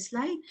from this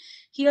slide.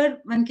 Here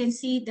one can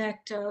see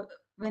that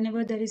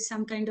whenever there is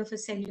some kind of a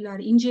cellular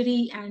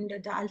injury and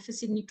the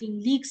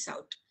alpha-synuclein leaks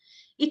out,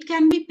 it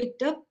can be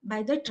picked up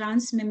by the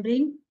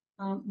transmembrane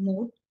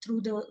mode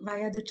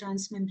via the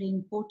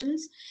transmembrane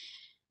portals,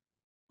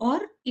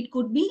 or it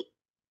could be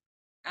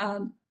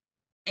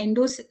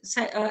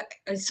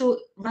so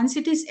once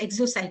it is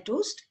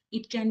exocytosed,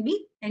 it can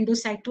be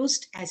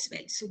endocytosed as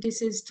well. So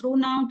this is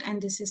thrown out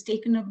and this is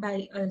taken up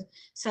by a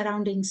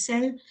surrounding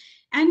cell,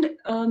 and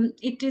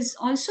it is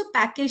also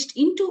packaged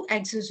into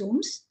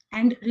exosomes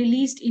and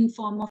released in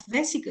form of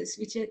vesicles,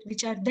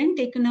 which are then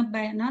taken up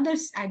by another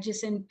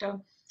adjacent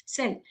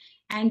cell,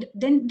 and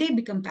then they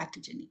become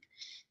pathogenic.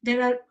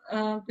 There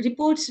are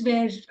reports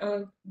where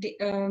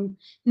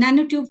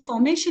nanotube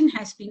formation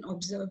has been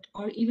observed,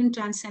 or even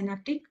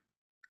transsynaptic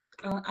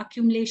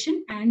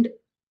accumulation and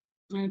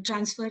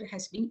transfer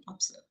has been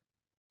observed.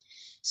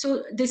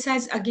 So this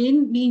has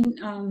again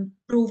been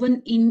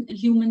proven in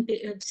human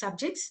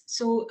subjects.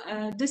 So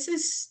this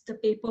is the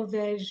paper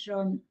where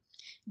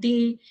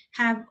they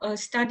have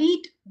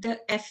studied the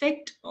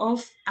effect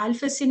of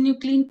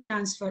alpha-synuclein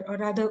transfer, or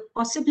rather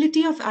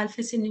possibility of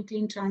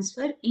alpha-synuclein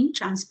transfer in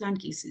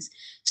transplant cases.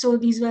 So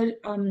these were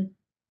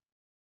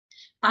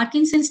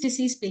Parkinson's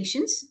disease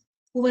patients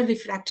who were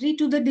refractory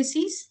to the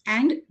disease,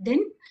 and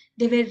then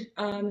they were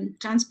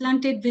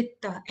transplanted with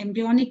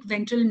embryonic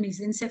ventral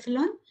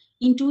mesencephalon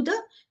into the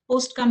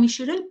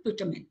post-commissural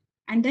putamen.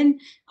 And then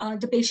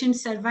the patient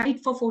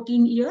survived for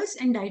 14 years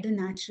and died a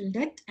natural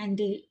death, and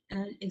they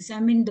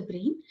examined the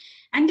brain,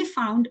 and they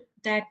found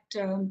that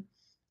the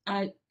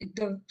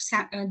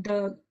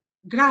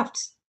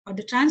grafts or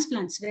the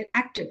transplants were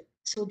active,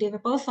 so they were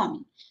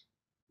performing,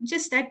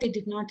 just that they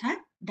did not have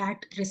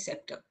that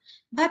receptor.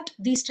 But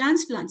these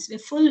transplants were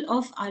full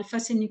of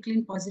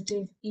alpha-synuclein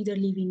positive either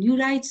Levy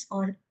neurites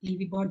or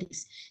Levy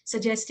bodies,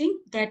 suggesting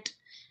that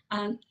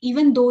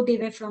even though they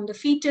were from the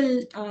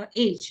fetal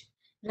age,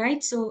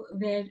 right, so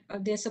where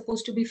they're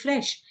supposed to be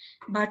fresh,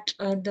 but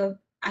the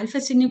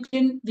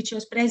alpha-synuclein which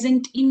was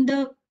present in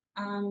the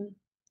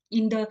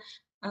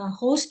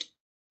host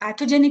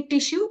pathogenic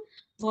tissue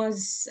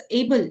was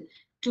able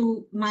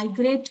to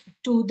migrate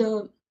to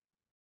the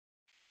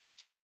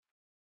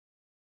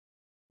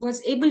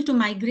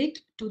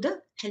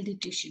healthy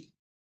tissue.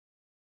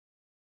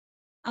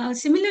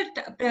 Similar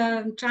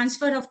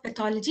transfer of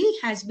pathology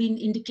has been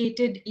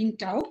indicated in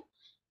tau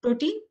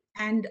protein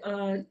and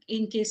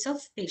in case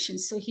of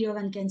patients. So here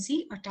one can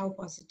see a tau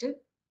positive.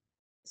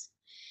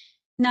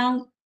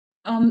 Now,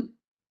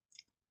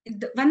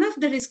 one of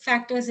the risk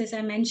factors, as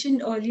I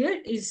mentioned earlier,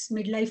 is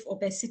midlife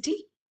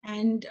obesity.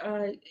 And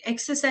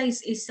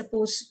exercise is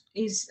supposed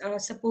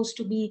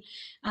to be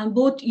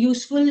both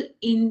useful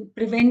in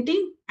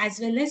preventing as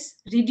well as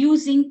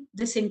reducing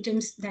the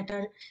symptoms that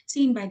are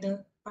seen by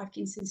the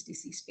Parkinson's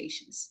disease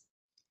patients.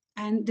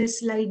 And this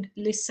slide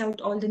lists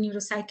out all the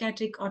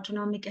neuropsychiatric,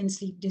 autonomic, and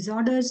sleep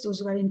disorders. Those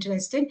who are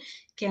interested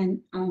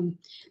can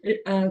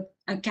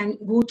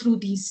go through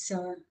these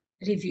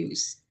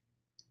reviews.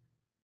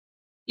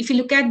 If you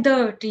look at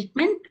the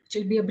treatment, which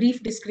will be a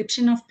brief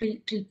description of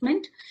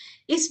treatment,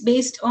 is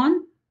based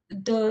on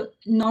the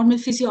normal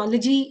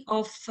physiology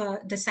of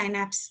the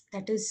synapse.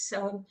 That is,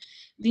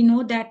 we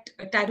know that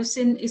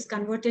tyrosine is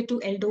converted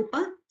to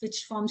L-DOPA,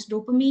 which forms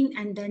dopamine,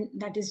 and then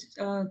that is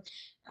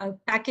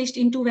packaged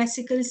into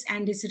vesicles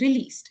and is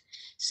released.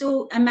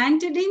 So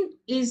amantadine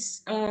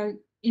is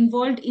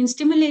involved in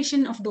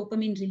stimulation of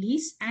dopamine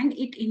release, and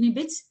it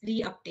inhibits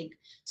reuptake.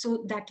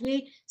 So that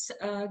way,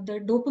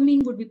 the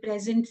dopamine would be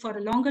present for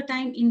a longer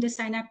time in the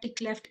synaptic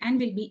cleft and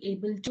will be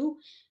able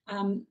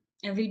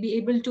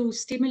to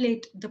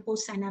stimulate the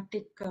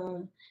postsynaptic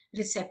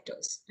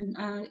receptors.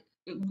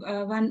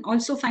 One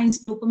also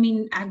finds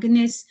dopamine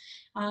agonists.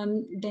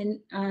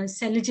 Then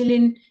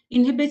selegiline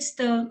inhibits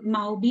the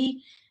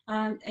MAO-B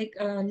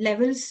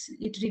levels.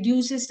 It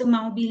reduces the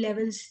MAO-B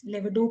levels.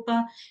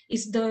 Levodopa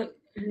is the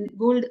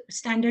gold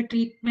standard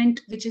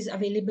treatment which is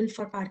available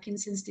for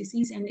Parkinson's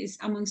disease and is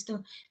amongst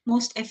the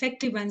most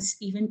effective ones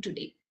even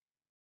today.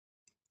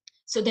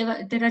 So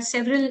there are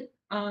several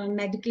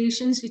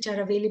medications which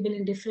are available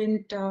in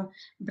different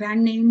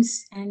brand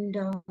names, and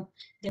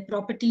their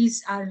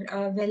properties are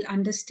well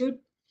understood.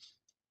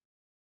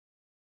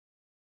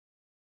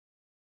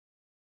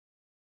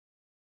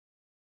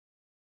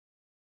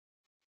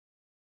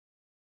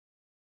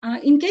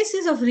 In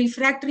cases of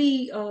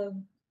refractory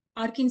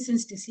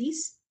Parkinson's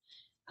disease,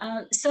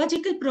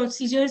 surgical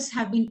procedures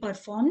have been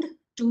performed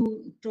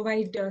to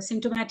provide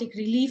symptomatic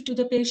relief to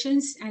the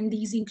patients, and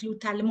these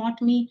include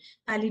thalamotomy,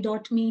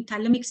 pallidotomy,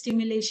 thalamic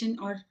stimulation,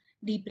 or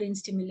deep brain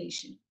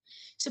stimulation.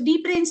 So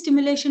deep brain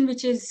stimulation,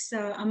 which is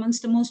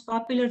amongst the most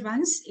popular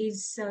ones,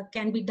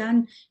 can be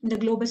done in the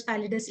globus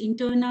pallidus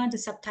interna, the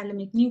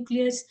subthalamic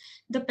nucleus,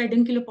 the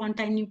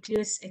pedunculopontine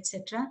nucleus,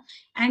 etc.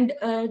 And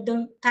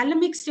the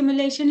thalamic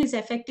stimulation is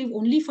effective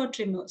only for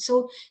tremor.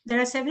 So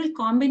there are several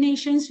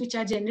combinations which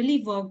are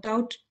generally worked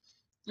out,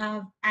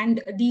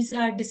 and these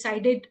are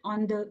decided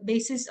on the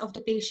basis of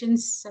the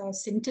patient's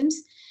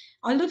symptoms.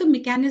 Although the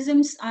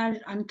mechanisms are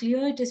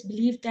unclear, it is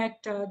believed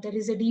that there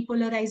is a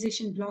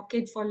depolarization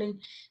blockade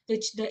following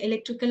which the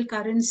electrical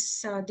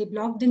currents, they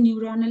block the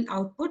neuronal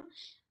output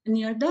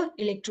near the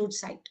electrode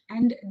site,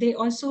 and they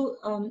also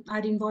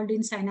are involved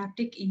in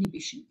synaptic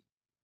inhibition.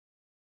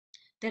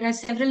 There are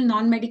several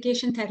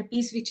non-medication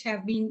therapies which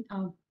have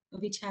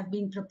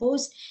been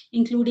proposed,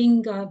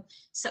 including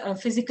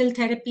physical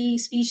therapy,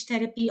 speech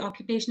therapy,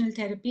 occupational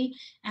therapy,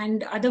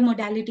 and other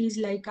modalities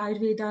like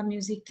Ayurveda,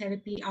 music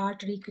therapy,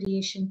 art,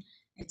 recreation,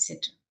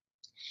 etc.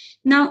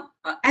 Now,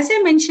 as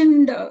I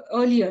mentioned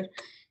earlier,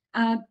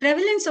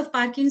 prevalence of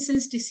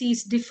Parkinson's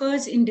disease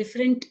differs in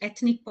different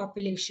ethnic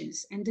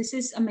populations. And this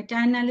is a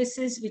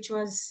meta-analysis which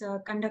was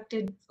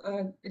conducted,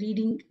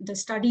 reading the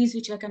studies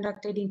which are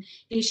conducted in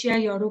Asia,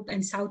 Europe,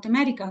 and South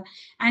America.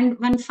 And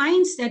one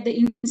finds that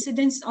the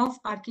incidence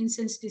of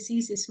Parkinson's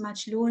disease is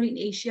much lower in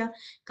Asia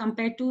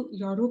compared to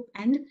Europe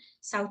and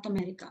South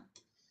America.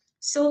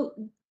 So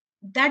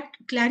that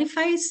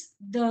clarifies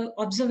the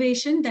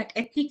observation that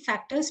ethnic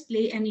factors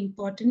play an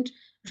important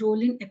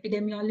role in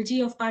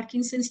epidemiology of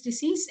Parkinson's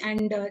disease.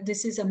 And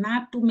this is a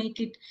map to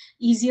make it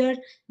easier.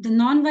 The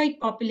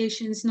non-white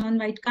populations,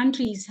 non-white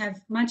countries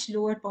have much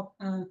lower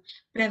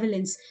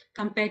prevalence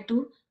compared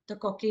to the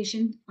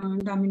Caucasian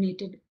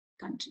dominated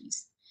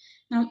countries.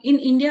 Now, in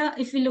India,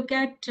 if we look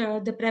at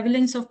the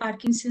prevalence of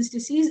Parkinson's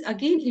disease,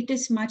 again, it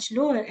is much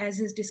lower,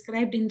 as is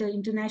described in the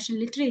international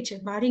literature,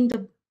 barring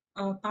the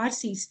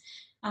Parsis,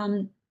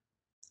 who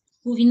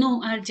we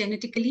know are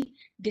genetically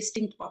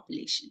distinct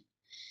population.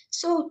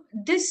 So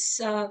this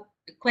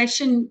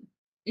question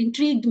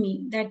intrigued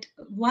me, that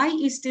why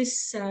is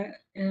this?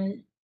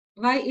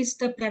 Why is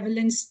the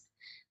prevalence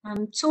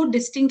so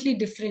distinctly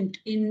different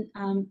in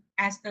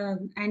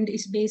and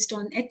is based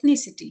on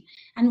ethnicity,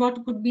 and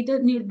what could be the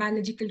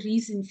neurobiological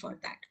reason for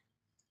that?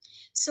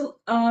 So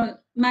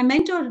my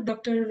mentor,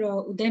 Dr.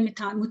 Uday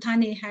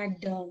Muthane,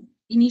 had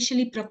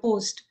initially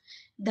proposed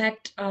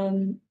that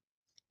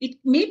it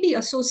may be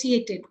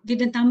associated with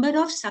the number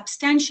of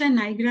substantia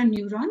nigra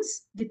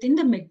neurons within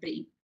the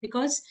midbrain,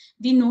 because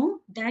we know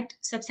that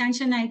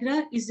substantia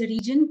nigra is the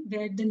region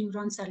where the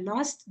neurons are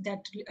lost,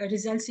 that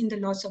results in the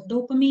loss of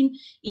dopamine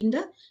in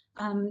the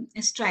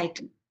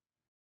striatum.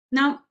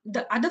 Now,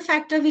 the other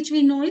factor which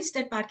we know is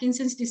that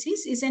Parkinson's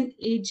disease is an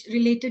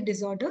age-related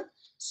disorder.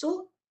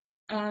 So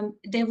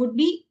there would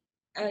be,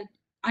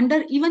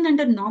 even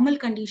under normal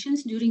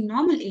conditions, during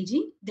normal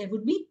aging, there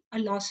would be a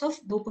loss of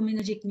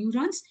dopaminergic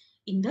neurons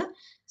in the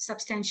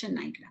substantia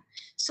nigra.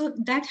 So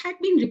that had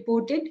been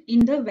reported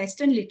in the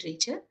Western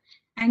literature.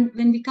 And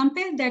when we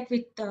compare that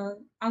with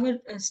our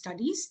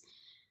studies,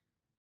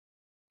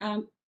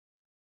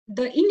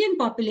 the Indian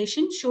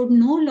population showed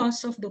no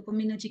loss of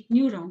dopaminergic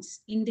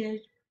neurons in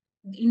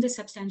the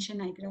substantia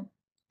nigra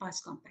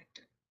pars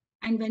compacta.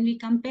 And when we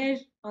compare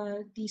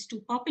these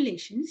two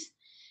populations,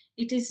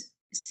 it is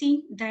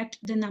seen that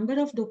the number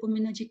of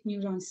dopaminergic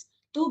neurons,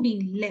 though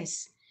being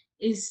less,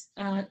 is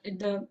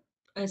the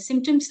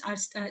symptoms are,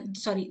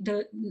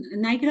 the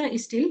nigra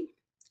is still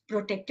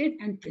protected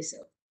and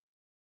preserved.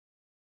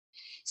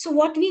 So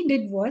what we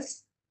did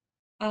was,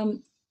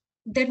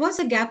 there was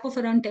a gap of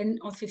around 10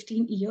 or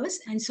 15 years,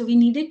 and so we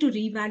needed to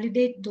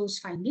revalidate those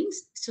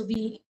findings. So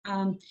we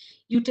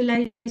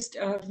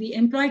we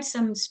employed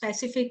some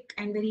specific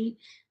and very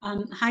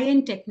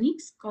high-end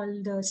techniques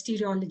called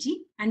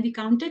stereology, and we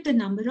counted the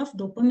number of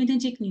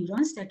dopaminergic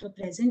neurons that were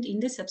present in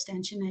the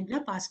substantia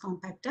nigra pars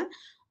compacta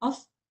of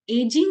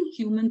aging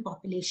human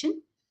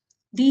population.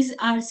 These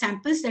are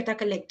samples that are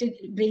collected,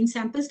 brain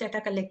samples that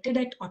are collected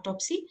at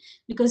autopsy,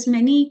 because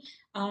many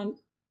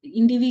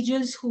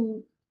individuals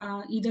who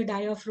either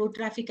die of road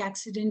traffic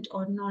accident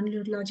or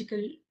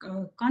non-neurological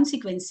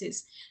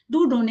consequences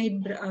do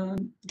donate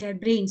their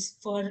brains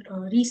for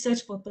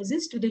research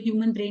purposes to the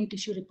Human Brain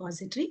Tissue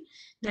Repository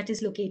that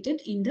is located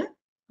in the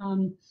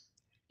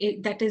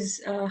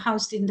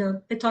housed in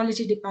the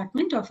pathology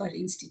department of our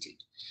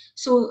institute.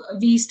 So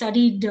we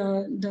studied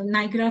the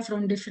nigra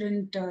from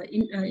different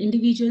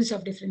individuals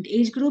of different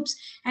age groups.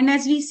 And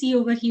as we see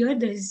over here,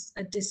 there is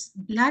this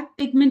black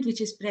pigment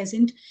which is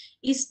present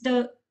is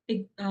the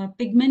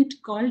pigment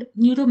called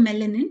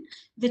neuromelanin,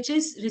 which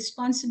is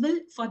responsible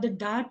for the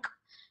dark,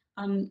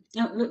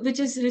 which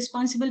is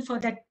responsible for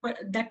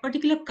that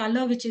particular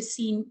color which is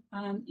seen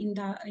in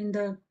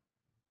the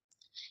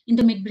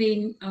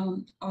midbrain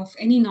of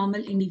any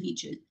normal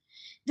individual.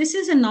 This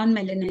is a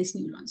non-melanized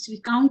neurons. We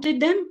counted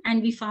them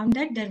and we found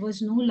that there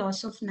was no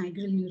loss of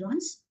nigral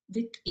neurons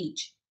with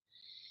age.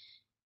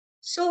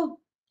 So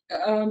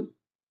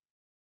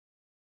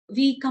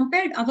we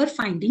compared our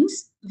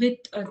findings with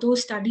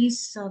those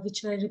studies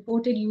which were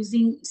reported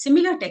using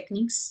similar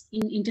techniques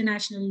in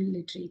international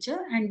literature,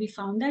 and we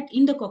found that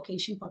in the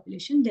Caucasian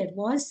population there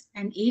was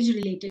an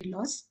age-related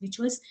loss which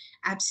was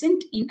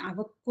absent in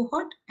our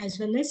cohort as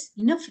well as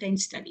in a French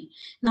study.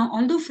 Now,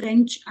 although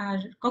French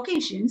are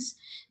Caucasians,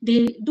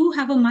 they do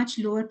have a much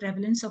lower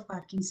prevalence of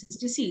Parkinson's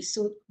disease.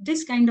 So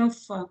this kind of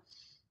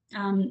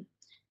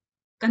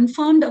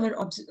confirmed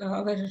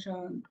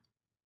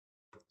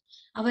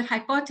our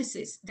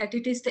hypothesis that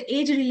it is the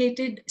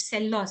age-related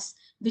cell loss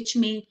which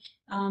may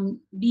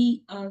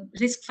be a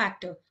risk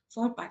factor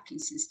for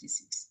Parkinson's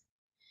disease.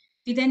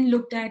 We then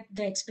looked at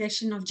the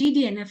expression of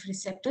GDNF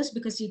receptors,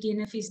 because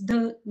GDNF is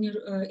the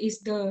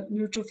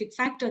neurotrophic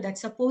factor that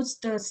supports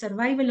the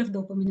survival of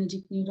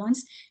dopaminergic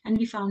neurons, and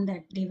we found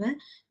that they were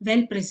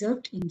well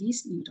preserved in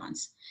these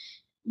neurons.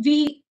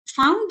 We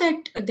found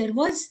that there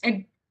was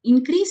an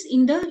increase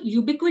in the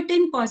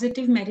ubiquitin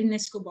positive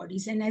Marinesco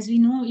bodies, and as we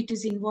know, it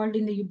is involved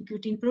in the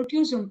ubiquitin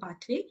proteasome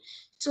pathway.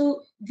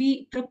 So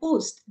we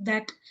proposed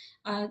that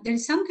there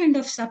is some kind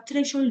of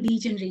subthreshold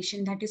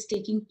degeneration that is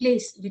taking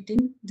place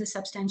within the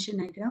substantia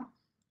nigra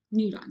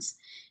neurons.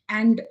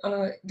 And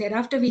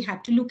thereafter, we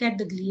had to look at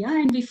the glia,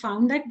 and we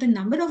found that the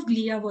number of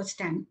glia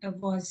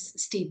was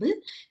stable,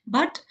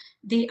 but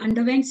they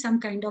underwent some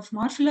kind of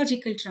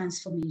morphological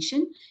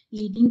transformation,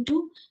 leading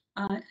to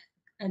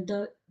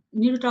the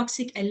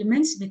neurotoxic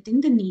elements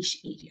within the niche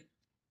area.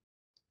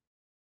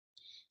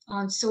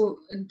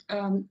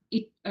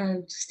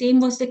 Same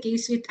was the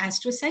case with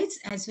astrocytes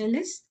as well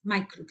as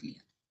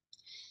microglia.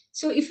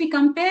 So if we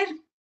compare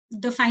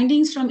the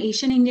findings from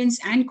Asian Indians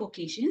and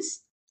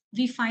Caucasians,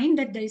 we find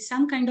that there is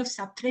some kind of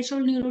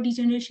subthreshold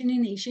neurodegeneration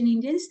in Asian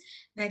Indians,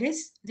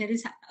 whereas there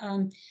is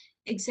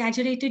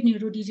exaggerated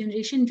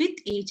neurodegeneration with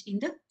age in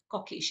the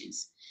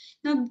Caucasians.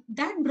 Now,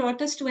 that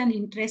brought us to an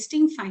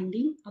interesting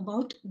finding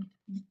about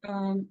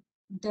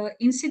the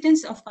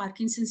incidence of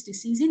Parkinson's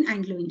disease in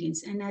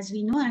Anglo-Indians. And as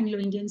we know,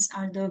 Anglo-Indians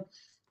are the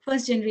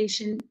first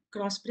generation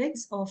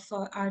crossbreds of,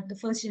 are the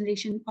first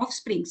generation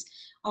offsprings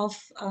of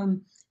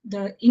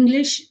the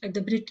English,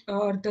 the Brit,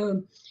 or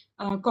the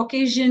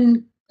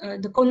Caucasian,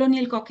 the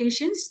colonial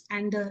Caucasians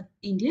and the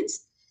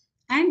Indians.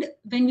 And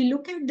when we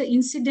look at the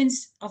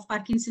incidence of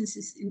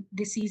Parkinson's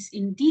disease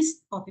in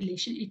these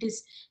population, it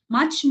is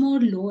much more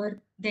lower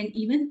than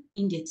even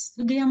Indians.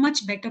 So they are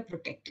much better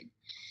protected.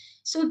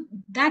 So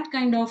that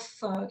kind of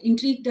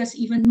intrigued us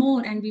even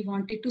more, and we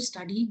wanted to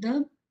study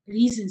the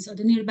reasons or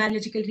the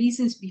neurobiological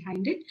reasons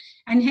behind it.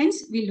 And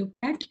hence we looked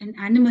at an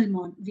animal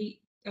model. We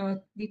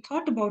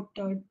thought about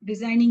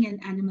designing an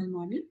animal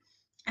model,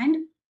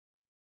 and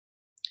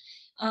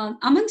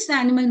amongst the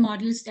animal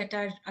models that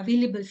are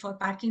available for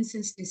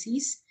Parkinson's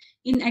disease,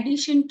 in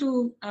addition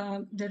to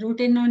the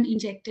rotenone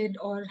injected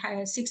or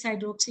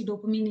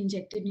 6-hydroxydopamine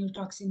injected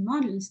neurotoxin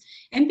models,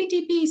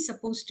 MPTP is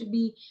supposed to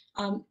be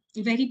a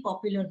very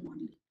popular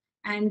model,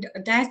 and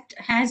that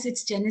has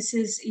its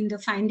genesis in the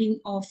finding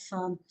of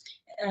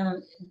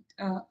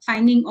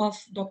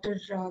Dr.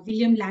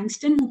 William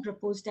Langston, who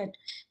proposed that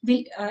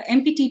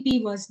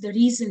MPTP was the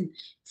reason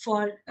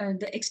for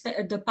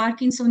the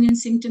Parkinsonian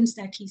symptoms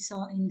that he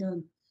saw in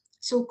the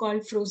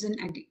so-called frozen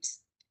addicts.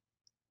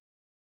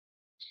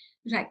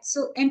 Right,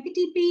 so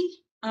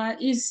MPTP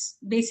is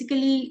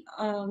basically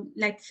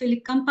like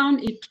philic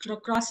compound. It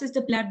crosses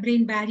the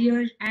blood-brain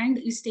barrier and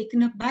is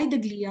taken up by the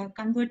glia,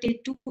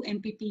 converted to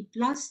MPP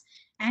plus,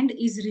 and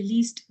is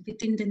released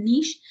within the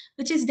niche,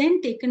 which is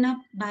then taken up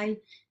by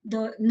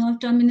the nerve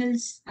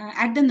terminals,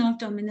 at the nerve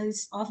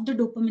terminals of the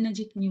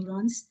dopaminergic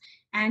neurons.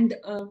 And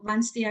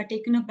once they are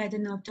taken up by the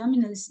nerve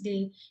terminals,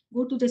 they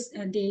go to this,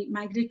 they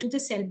migrate to the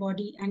cell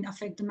body and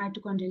affect the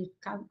mitochondrial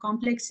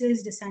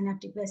complexes, the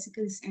synaptic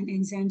vesicles, and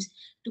enzymes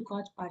to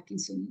cause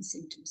Parkinsonian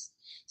symptoms.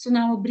 So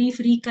now a brief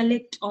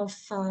recollect of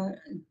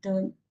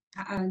the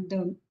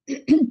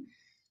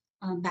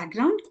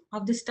background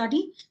of the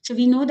study. So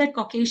we know that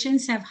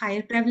Caucasians have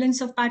higher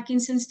prevalence of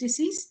Parkinson's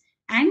disease,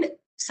 and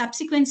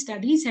subsequent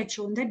studies had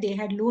shown that they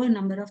had lower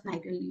number of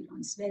nigral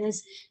neurons,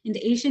 whereas in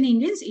the Asian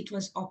Indians, it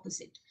was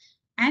opposite.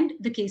 And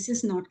the case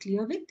is not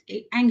clear with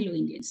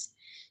Anglo-Indians.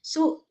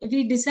 So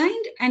we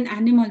designed an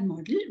animal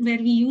model where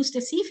we used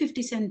a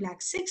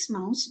C57BL6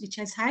 mouse, which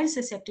has higher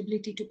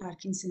susceptibility to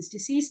Parkinson's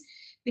disease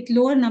with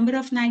lower number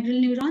of nigral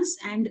neurons,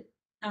 and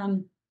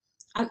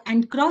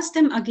crossed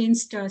them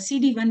against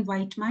CD1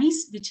 white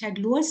mice, which had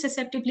lower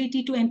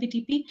susceptibility to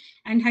MPTP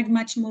and had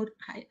much more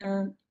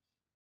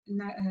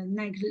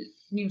nigral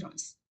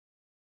neurons.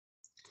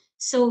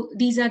 So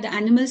these are the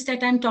animals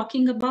that I'm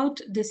talking about.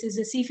 This is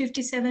the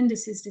C57,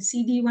 this is the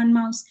CD1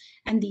 mouse,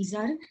 and these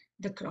are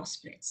the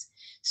crossbreds.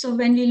 So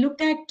when we looked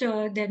at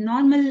their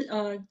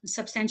normal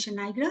substantia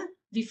nigra,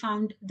 we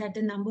found that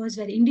the numbers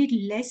were indeed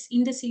less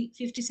in the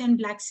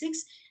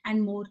C57BL6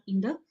 and more in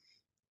the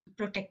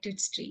protected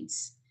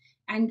strains.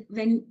 And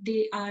when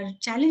they are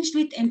challenged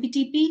with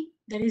MPTP,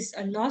 there is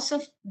a loss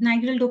of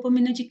nigral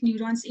dopaminergic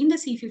neurons in the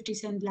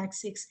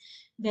C57BL6,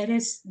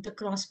 whereas the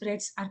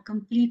crossbreds are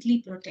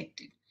completely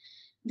protected,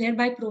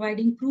 thereby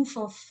providing proof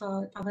of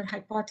our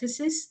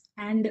hypothesis,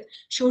 and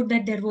showed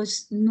that there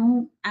was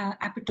no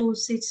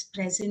apoptosis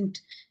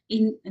present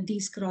in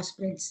these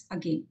crossbreds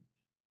again.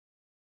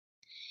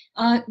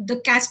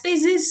 The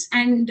caspases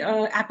and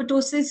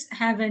apoptosis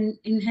have an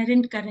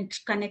inherent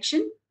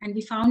connection, and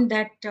we found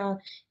that,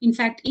 in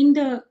fact, in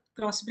the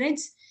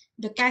crossbreds,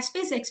 the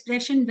caspase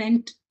expression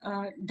went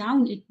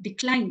down, it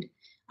declined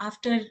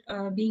after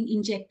being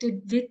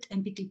injected with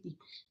MPTP.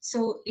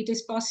 So it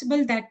is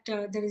possible that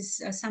there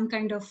is some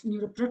kind of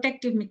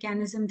neuroprotective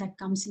mechanism that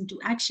comes into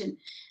action.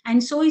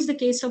 And so is the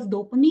case of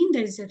dopamine.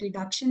 There is a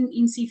reduction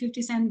in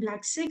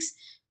C57BL6,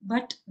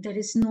 but there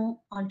is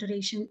no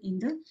alteration in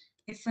the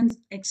F1,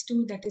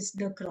 X2, that is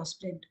the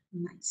crossbred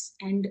mice.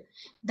 And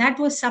that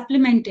was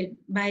supplemented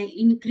by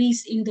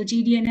increase in the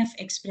GDNF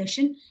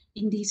expression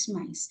in these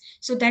mice.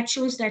 So that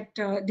shows that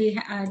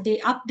they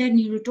up their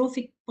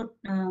neurotrophic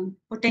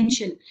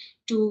potential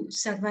to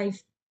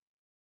survive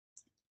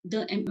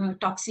the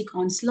toxic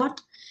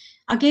onslaught.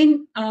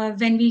 Again,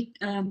 when we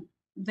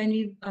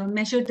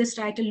measured the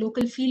striatal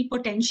local field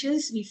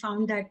potentials, we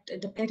found that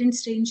the parent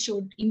strain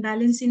showed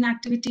imbalance in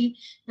activity,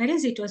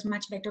 whereas it was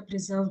much better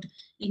preserved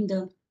in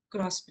the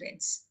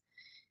crossbreds.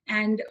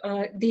 And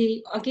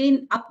they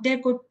again up their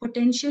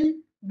potential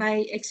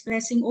by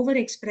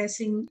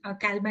overexpressing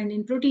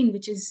calbindin protein,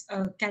 which is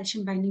a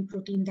calcium binding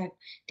protein that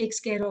takes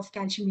care of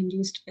calcium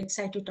induced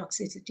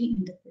excitotoxicity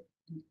in the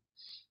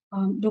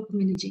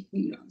dopaminergic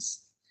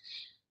neurons.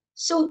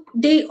 So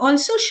they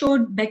also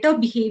showed better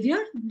behavior.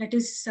 That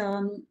is,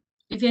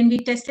 when we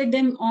tested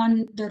them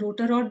on the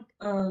rotor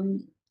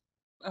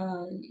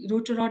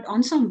rod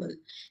ensemble,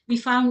 we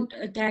found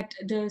that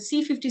the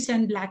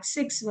C57 Black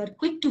 6 were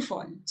quick to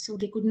fall. So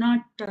they could not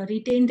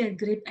retain their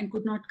grip and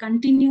could not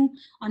continue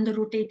on the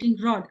rotating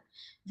rod,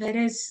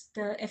 whereas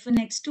the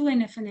FNX2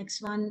 and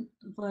FNX1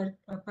 were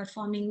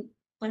performing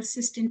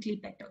persistently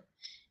better.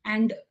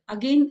 And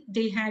again,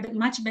 they had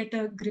much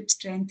better grip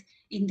strength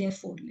in their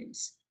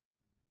forelimbs.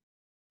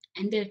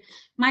 And their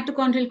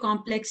mitochondrial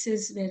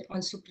complexes were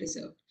also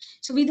preserved.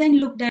 So we then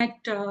looked at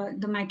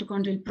the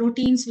mitochondrial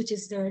proteins, which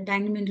is the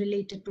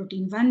dynamin-related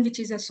protein 1, which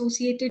is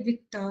associated with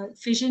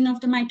fission of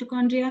the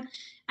mitochondria,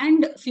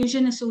 and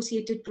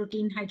fusion-associated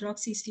protein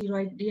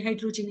hydroxysteroid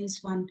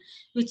dehydrogenase 1,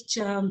 which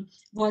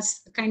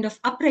was kind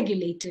of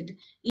upregulated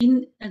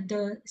in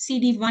the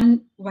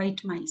CD1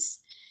 white mice.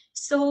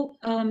 So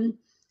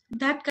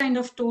that kind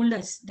of told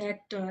us that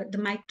the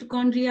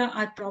mitochondria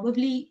are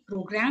probably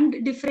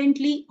programmed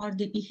differently, or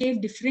they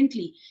behave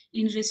differently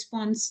in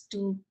response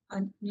to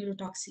a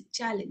neurotoxic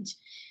challenge.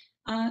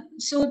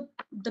 So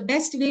the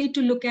best way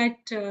to look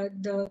at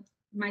the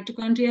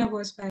mitochondria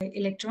was by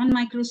electron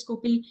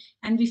microscopy,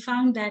 and we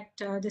found that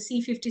the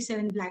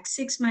C57 Black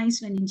 6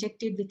 mice, when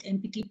injected with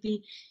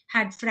MPTP,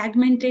 had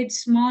fragmented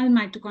small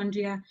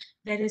mitochondria,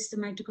 whereas the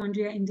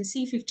mitochondria in the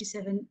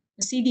C57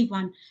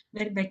 CD1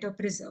 were better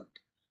preserved.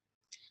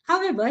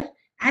 However,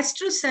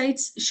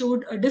 astrocytes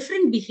showed a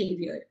different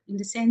behavior in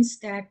the sense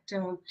that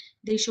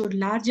they showed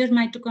larger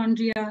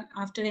mitochondria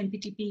after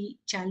MPTP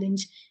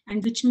challenge,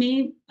 and which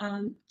may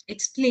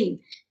explain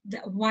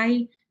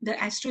why the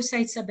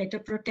astrocytes are better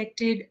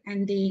protected,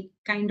 and they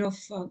kind of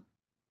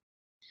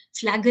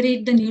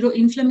flagellate the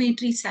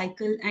neuroinflammatory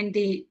cycle, and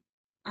they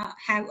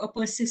have a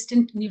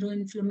persistent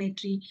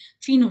neuroinflammatory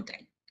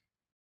phenotype.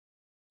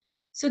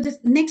 So the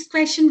next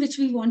question which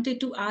we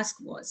wanted to ask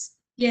was,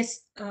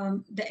 yes,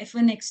 the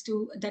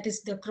F1X2, that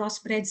is the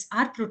crossbreds,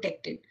 are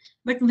protected,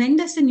 but when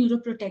does the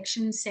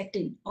neuroprotection set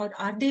in, or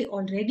are they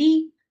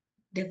already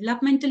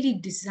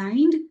developmentally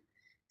designed?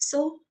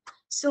 So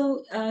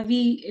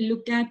we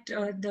looked at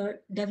the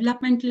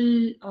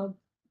developmental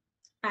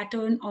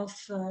pattern of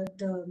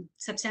the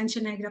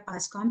substantia nigra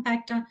pars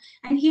compacta,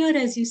 and here,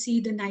 as you see,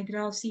 the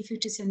nigra of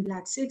C57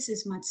 Black 6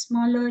 is much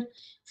smaller,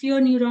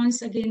 fewer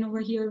neurons again over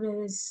here,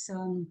 whereas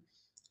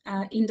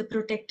in the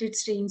protected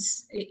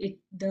strains,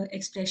 the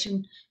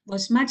expression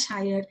was much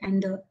higher,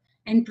 and the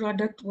end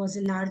product was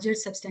a larger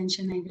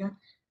substantia nigra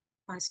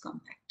pars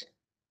compacta.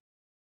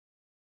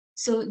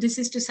 So this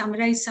is to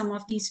summarize some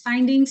of these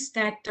findings,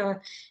 that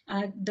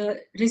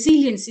the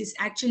resilience is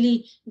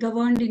actually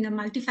governed in a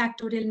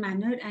multifactorial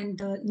manner, and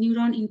the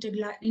neuron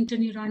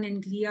interneuron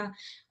and glia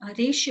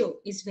ratio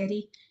is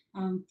very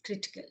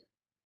critical.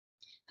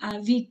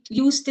 We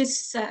use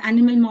this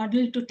animal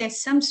model to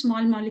test some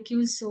small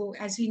molecules. So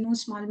as we know,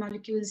 small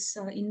molecules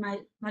in my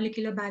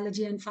molecular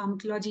biology and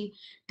pharmacology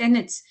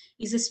tenets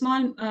is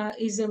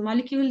a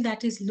molecule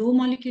that is low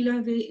molecular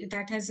weight,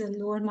 that has a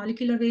lower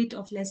molecular weight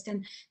of less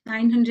than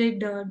 900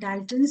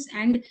 Daltons,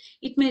 and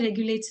it may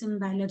regulate some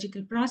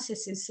biological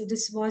processes. So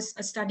this was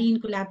a study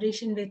in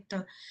collaboration with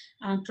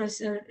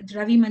Professor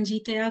Ravi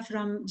Manjitaya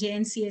from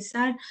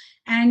JNCSR,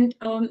 and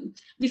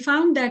we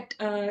found that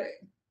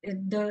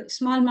the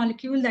small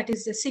molecule, that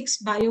is the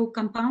 6-bio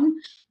compound,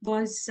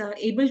 was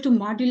able to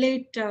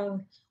modulate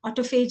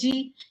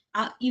autophagy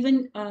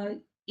even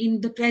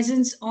in the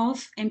presence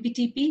of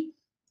MPTP,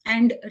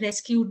 and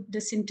rescued the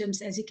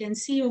symptoms. As you can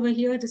see over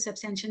here, the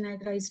substantia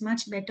nigra is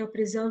much better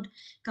preserved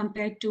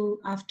compared to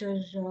after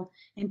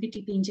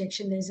MPTP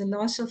injection. There is a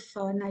loss of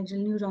nigral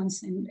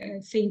neurons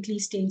and faintly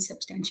stained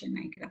substantia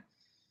nigra.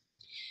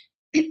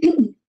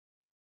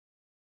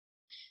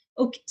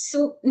 Okay,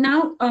 so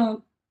now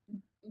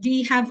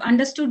we have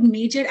understood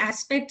major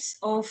aspects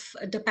of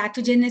the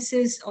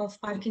pathogenesis of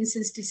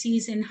Parkinson's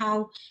disease, and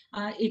how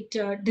it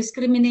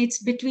discriminates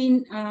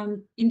between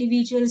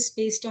individuals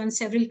based on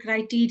several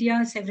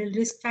criteria, several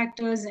risk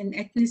factors, and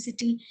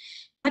ethnicity.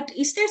 But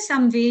is there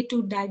some way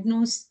to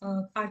diagnose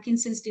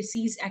Parkinson's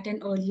disease at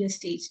an earlier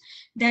stage?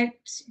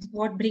 That's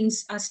what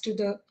brings us to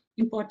the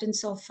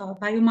importance of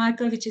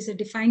biomarker, which is a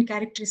defined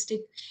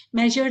characteristic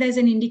measured as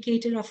an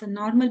indicator of a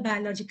normal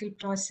biological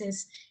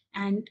process,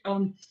 and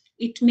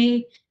it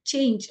may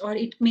change, or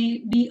it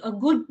may be a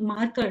good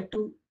marker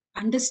to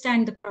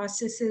understand the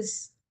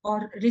processes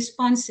or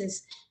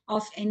responses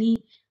of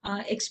any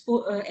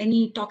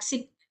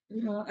toxic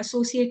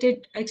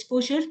associated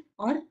exposure,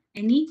 or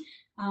any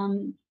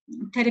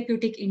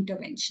therapeutic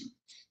intervention.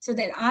 So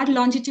there are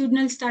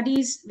longitudinal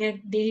studies where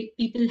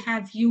people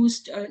have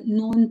used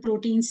known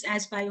proteins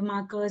as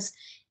biomarkers,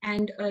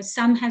 and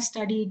some have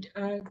studied,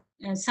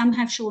 some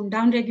have shown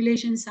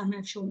downregulation, some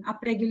have shown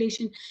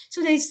upregulation.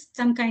 So there is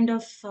some kind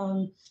of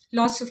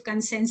loss of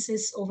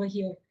consensus over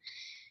here.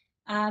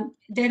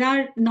 There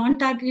are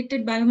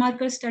non-targeted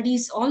biomarker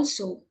studies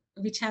also,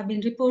 which have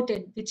been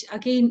reported, which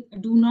again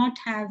do not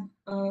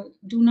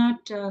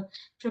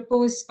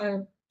propose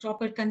a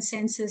proper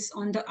consensus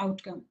on the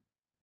outcome.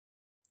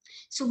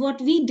 So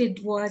what we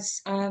did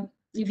was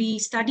we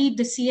studied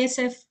the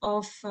CSF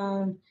of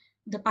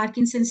the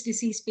Parkinson's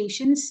disease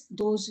patients,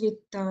 those with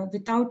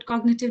without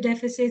cognitive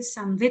deficits,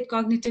 some with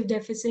cognitive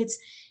deficits,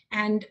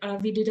 and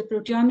we did a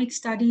proteomic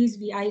studies.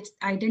 We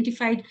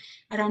identified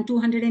around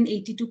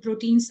 282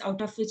 proteins,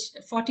 out of which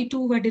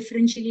 42 were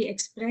differentially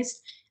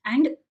expressed,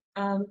 and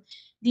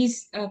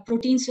these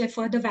proteins were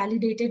further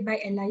validated by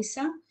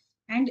ELISA,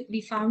 and we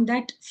found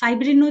that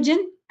fibrinogen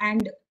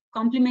and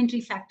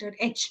complementary factor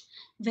H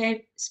were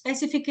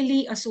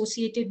specifically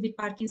associated with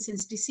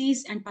Parkinson's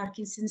disease and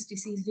Parkinson's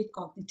disease with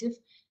cognitive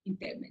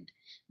impairment.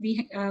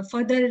 We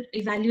further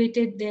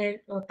evaluated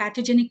their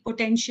pathogenic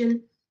potential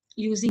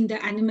using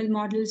the animal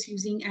models,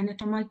 using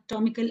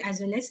anatomical as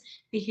well as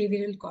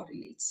behavioral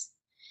correlates.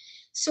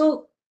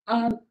 So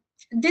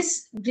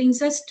this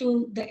brings us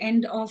to the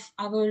end of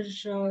our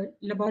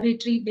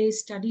laboratory-based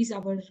studies,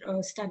 our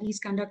studies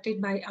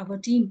conducted by our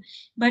team.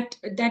 But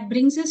that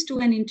brings us to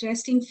an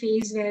interesting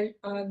phase where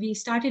we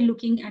started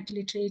looking at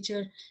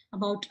literature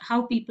about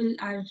how people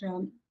are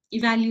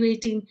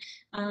evaluating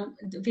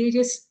the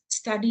various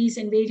studies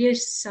and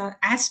various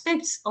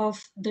aspects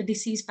of the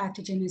disease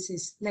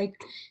pathogenesis. Like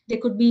there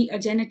could be a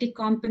genetic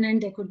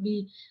component, there could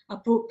be a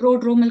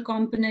prodromal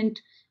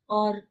component,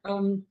 or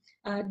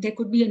there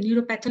could be a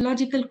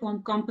neuropathological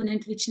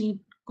component which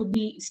could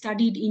be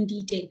studied in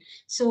detail.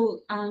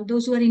 So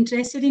those who are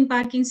interested in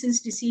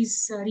Parkinson's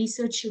disease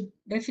research should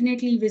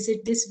definitely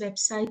visit this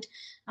website,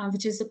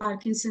 which is the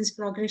Parkinson's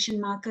Progression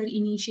Marker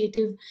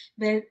Initiative,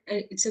 where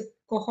it's a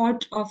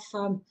cohort of,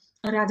 or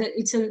rather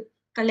it's a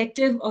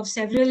collective of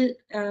several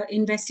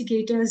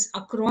investigators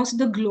across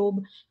the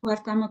globe who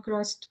have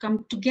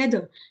come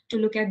together to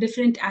look at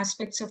different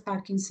aspects of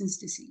Parkinson's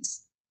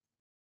disease,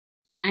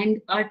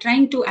 and are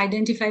trying to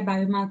identify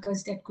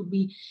biomarkers that could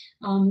be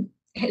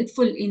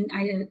helpful in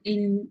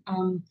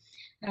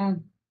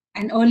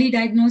an early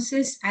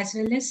diagnosis, as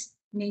well as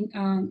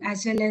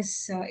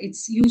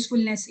its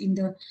usefulness in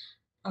the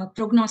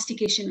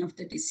prognostication of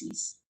the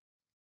disease.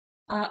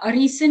 A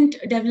recent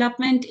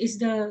development is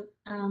the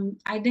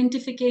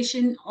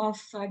identification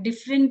of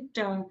different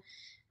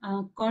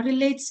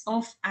correlates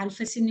of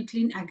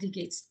alpha-synuclein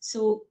aggregates.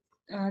 So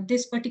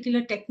this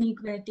particular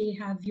technique where they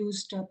have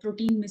used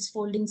protein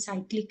misfolding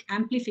cyclic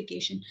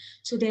amplification.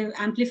 So they have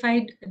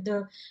amplified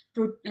the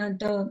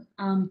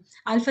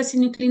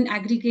alpha-synuclein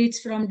aggregates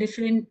from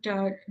different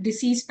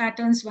disease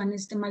patterns. One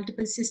is the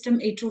multiple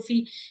system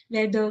atrophy,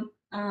 where the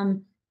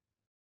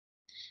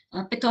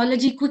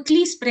pathology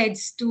quickly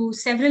spreads to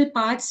several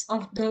parts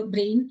of the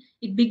brain.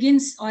 It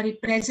begins, or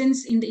it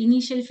presents in the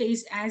initial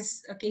phase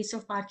as a case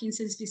of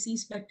Parkinson's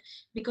disease, but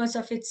because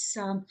of its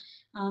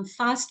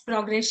fast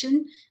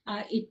progression,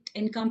 it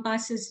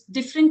encompasses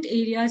different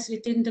areas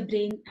within the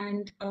brain,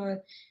 and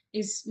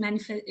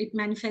it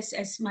manifests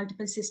as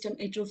multiple system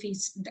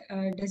atrophies,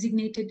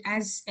 designated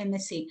as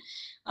MSA.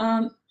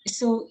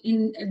 So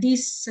in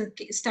this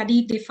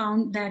study, they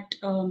found that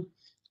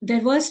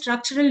there were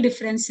structural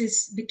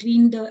differences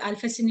between the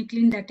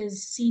alpha-synuclein that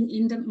is seen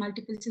in the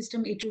multiple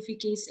system atrophy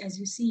case, as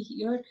you see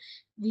here,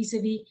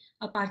 vis-a-vis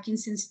a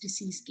Parkinson's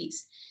disease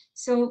case.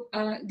 So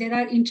there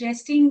are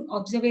interesting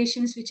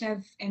observations which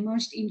have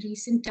emerged in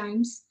recent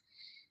times,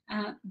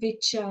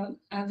 which are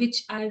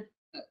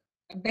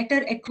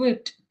better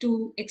equipped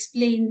to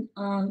explain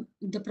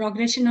the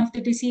progression of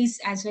the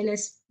disease, as well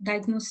as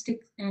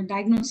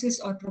diagnosis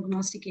or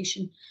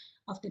prognostication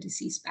of the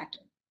disease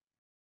pattern.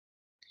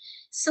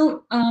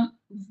 So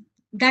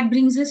that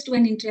brings us to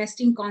an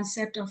interesting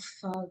concept of,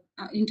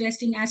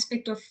 interesting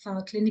aspect of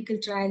clinical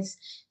trials.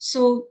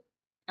 So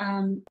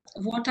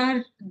what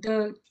are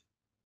the,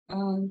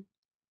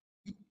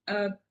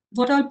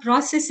 what all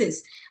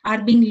processes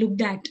are being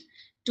looked at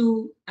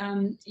to,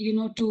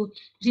 to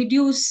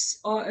reduce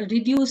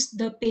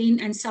the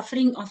pain and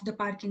suffering of the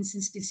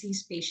Parkinson's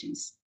disease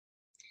patients?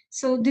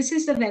 So this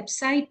is the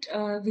website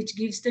which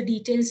gives the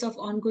details of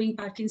ongoing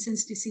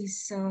Parkinson's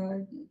disease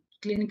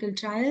clinical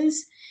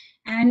trials.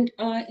 And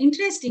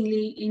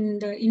interestingly, in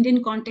the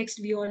Indian context,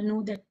 we all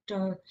know that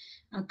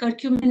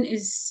curcumin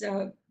is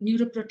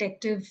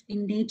neuroprotective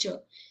in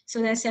nature.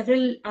 So there are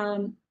several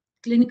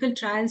clinical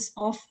trials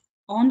of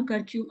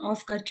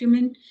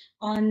curcumin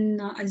on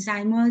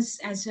Alzheimer's,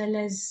 as well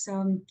as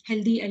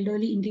healthy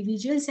elderly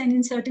individuals. And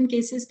in certain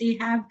cases, they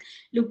have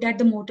looked at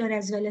the motor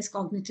as well as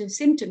cognitive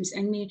symptoms,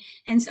 and may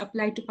hence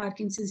apply to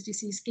Parkinson's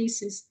disease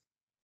cases.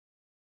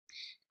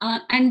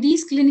 And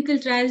these clinical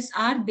trials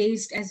are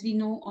based, as we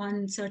know,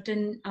 on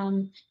certain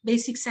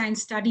basic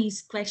science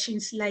studies,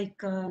 questions like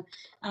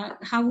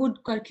how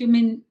would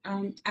curcumin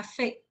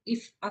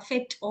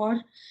affect,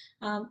 or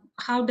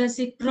how does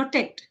it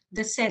protect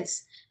the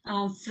cells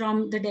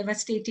from the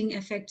devastating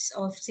effects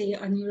of, say,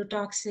 a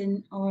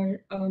neurotoxin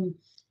or a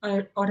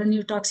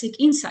neurotoxic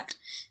insult.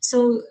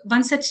 So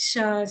one such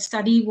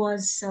study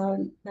was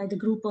by the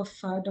group of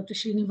Dr.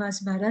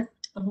 Srinivas Bharat,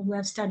 who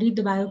have studied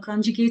the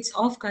bioconjugates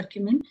of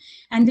curcumin,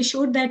 and they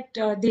showed that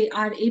they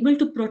are able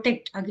to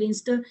protect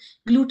against the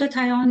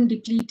glutathione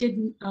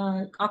depleted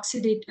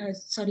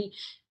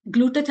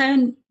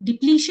glutathione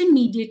depletion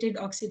mediated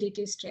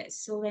oxidative stress.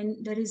 So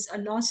when there is a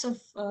loss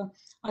of a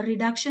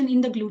reduction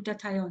in the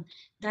glutathione,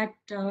 that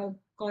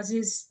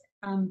causes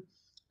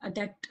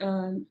that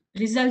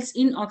results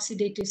in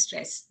oxidative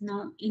stress.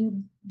 Now,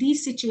 in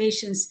these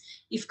situations,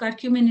 if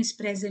curcumin is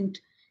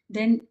present,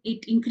 then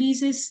it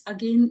increases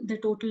again the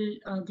total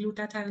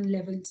glutathione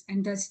levels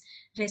and thus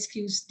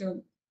rescues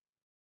the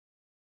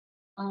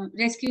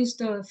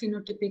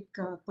phenotypic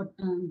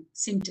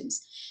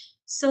symptoms.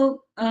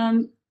 So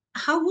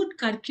how would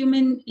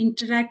curcumin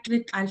interact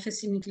with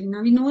alpha-synuclein?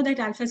 Now we know that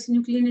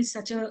alpha-synuclein is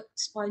such a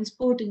spoil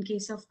sport in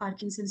case of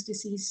Parkinson's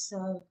disease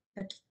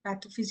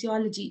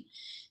pathophysiology.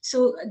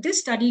 So this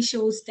study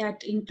shows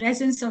that in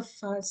presence of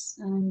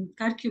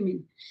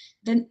curcumin,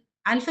 then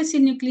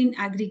alpha-synuclein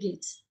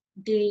aggregates,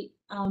 they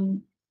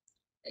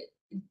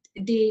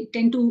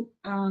tend to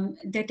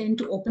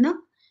open up,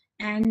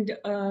 and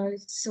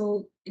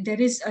so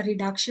there is a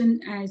reduction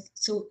as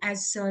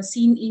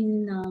seen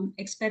in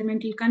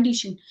experimental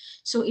condition.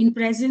 So in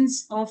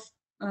presence of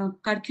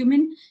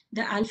curcumin,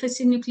 the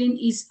alpha-synuclein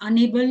is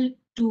unable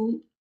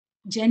to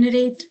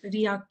generate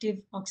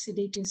reactive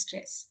oxidative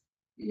stress,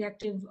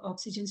 reactive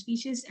oxygen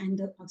species and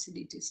the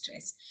oxidative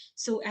stress.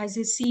 So as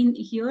is seen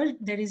here,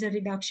 there is a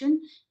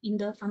reduction in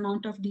the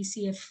amount of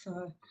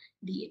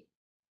DCF-DA.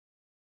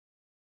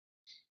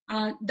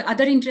 The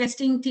other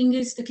interesting thing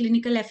is the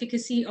clinical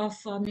efficacy of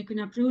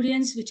mucuna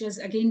pruriens, which was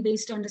again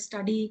based on the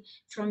study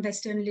from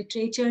Western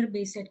literature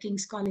based at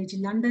King's College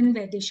London,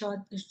 where they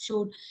showed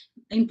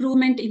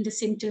improvement in the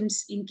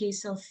symptoms in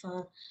case of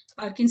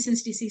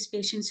Parkinson's disease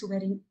patients who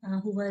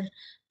were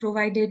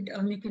provided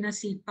mucuna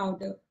seed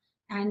powder.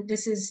 And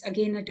this is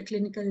again at a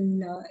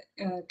clinical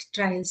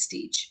trial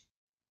stage.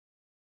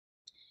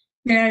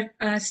 There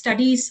are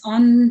studies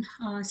on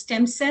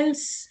stem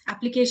cells,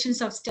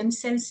 applications of stem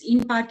cells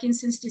in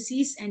Parkinson's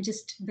disease, and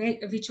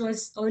which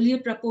was earlier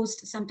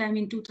proposed sometime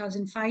in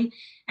 2005,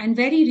 and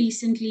very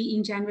recently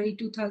in January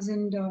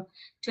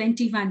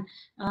 2021,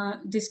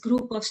 this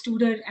group of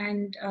Studer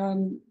and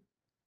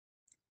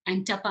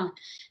Tapan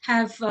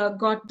have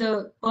got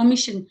the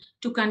permission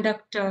to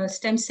conduct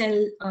stem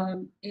cell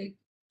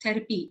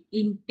therapy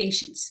in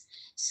patients.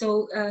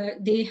 So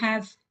they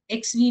have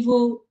ex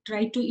vivo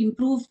tried to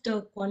improve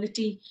the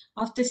quality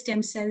of the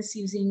stem cells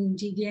using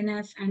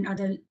GDNF and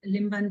other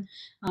limb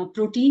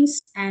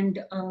proteins, and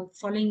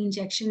following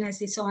injection, as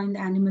they saw in the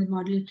animal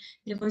model,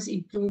 there was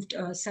improved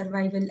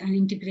survival and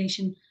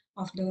integration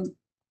of the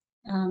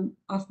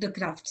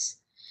grafts.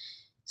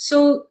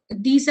 So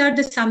these are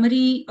the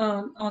summary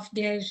of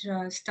their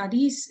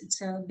studies.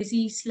 It's a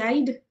busy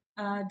slide.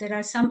 There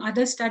are some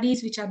other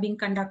studies which are being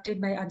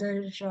conducted by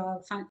other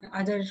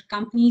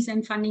companies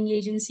and funding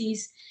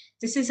agencies.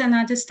 This is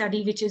another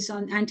study which is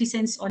on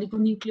antisense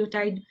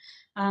oligonucleotide,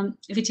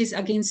 which is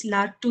against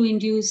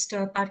LRRK2-induced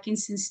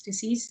Parkinson's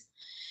disease.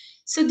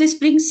 So this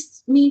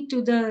brings me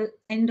to the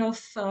end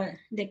of the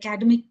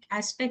academic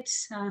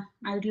aspects.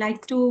 I would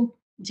like to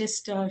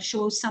just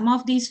show some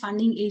of these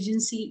funding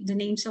agencies, the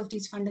names of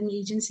these funding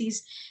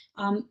agencies,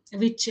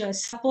 which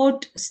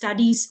support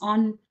studies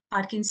on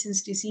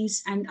Parkinson's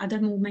disease and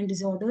other movement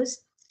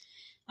disorders.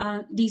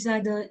 These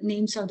are the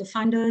names of the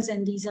funders,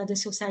 and these are the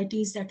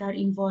societies that are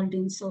involved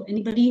in. So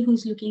anybody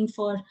who's looking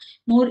for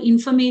more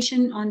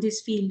information on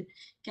this field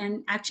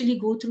can actually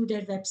go through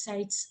their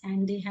websites,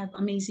 and they have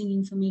amazing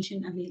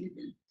information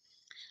available.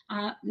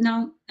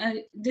 Now,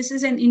 this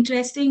is an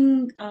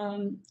interesting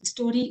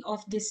story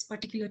of this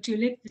particular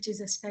tulip, which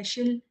is a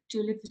special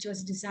tulip which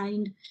was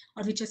designed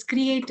or which was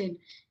created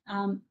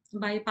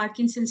by a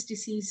Parkinson's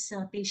disease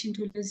patient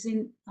who lives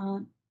in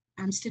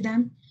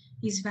Amsterdam.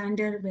 He's Van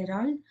der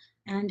Weral,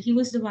 and he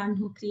was the one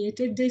who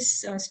created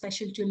this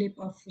special tulip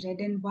of red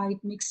and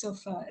white, mix of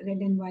red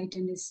and white,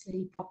 and is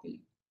very popular.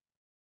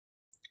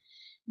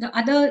 The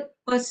other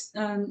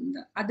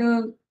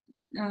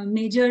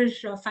major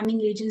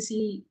funding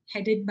agency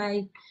headed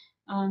by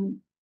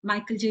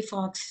Michael J.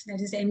 Fox,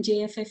 that is the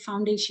MJFF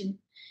Foundation,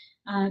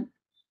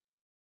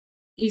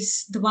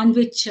 is the one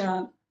which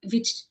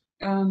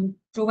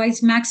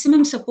provides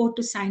maximum support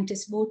to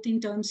scientists, both in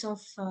terms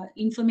of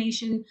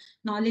information,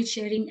 knowledge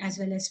sharing, as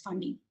well as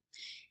funding.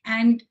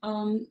 And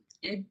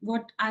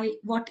what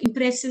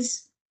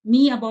impresses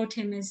me about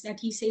him is that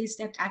he says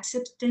that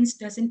acceptance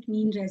doesn't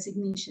mean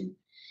resignation.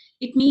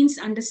 It means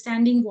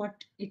understanding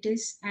what it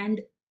is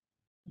and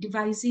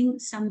devising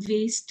some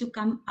ways to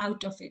come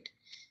out of it.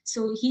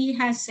 So he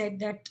has said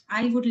that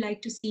I would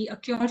like to see a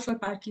cure for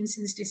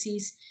Parkinson's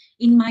disease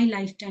in my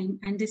lifetime.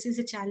 And this is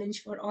a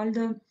challenge for all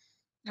the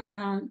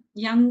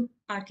young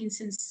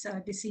Parkinson's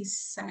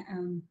disease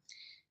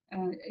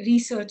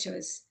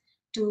researchers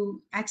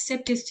to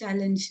accept his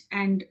challenge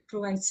and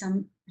provide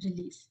some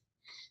relief.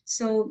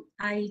 So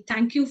I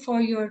thank you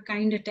for your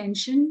kind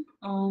attention.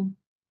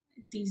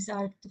 These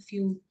are the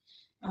few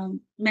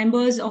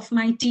members of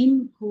my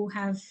team who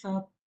have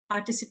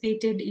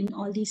participated in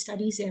all these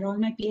studies. They're all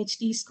my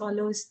PhD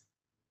scholars.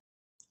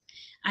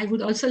 I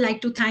would also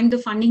like to thank the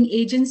funding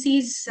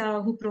agencies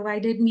who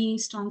provided me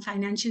strong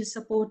financial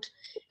support,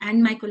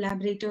 and my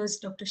collaborators,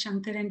 Dr.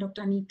 Shankar and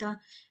Dr. Anita,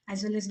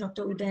 as well as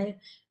Dr. Uday.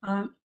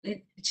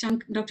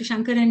 Dr.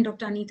 Shankar and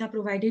Dr. Anita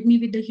provided me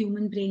with the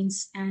human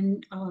brains,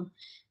 and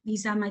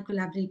these are my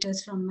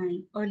collaborators from my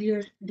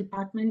earlier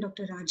department,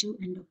 Dr. Raju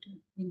and Dr.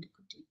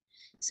 Vindukuti.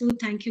 So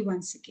thank you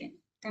once again.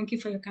 Thank you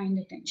for your kind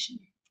attention.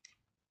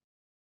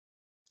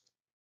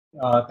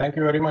 Thank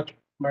you very much,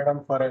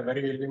 Madam, for a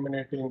very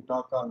illuminating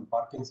talk on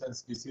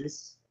Parkinson's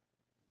disease.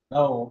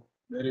 Now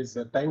there is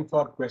a time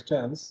for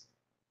questions.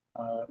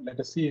 Let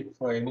us see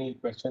if any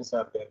questions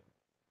are there.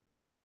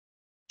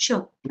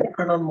 Sure. Good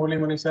afternoon,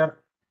 Muli sir.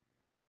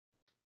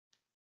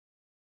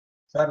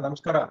 Sir,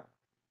 namaskara.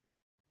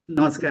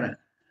 Namaskara.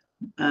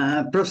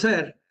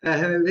 Professor, I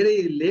have a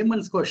very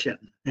layman's question,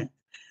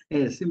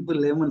 a simple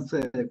layman's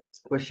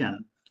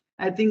question.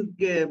 I think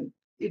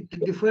it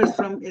differs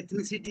from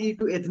ethnicity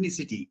to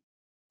ethnicity.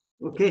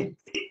 Okay.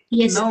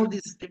 Yes. Now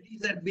these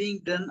studies are being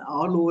done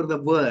all over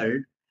the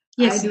world.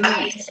 Yes. And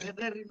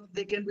whether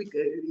they can be,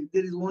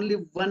 there is only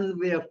one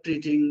way of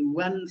treating,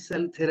 one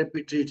cell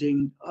therapy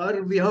treating,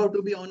 or we have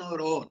to be on our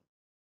own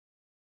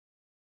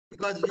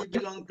because we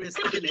belong to a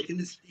certain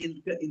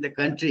ethnicity in the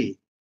country.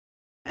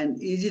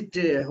 And is it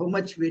how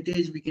much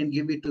weightage we can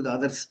give it to the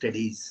other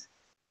studies?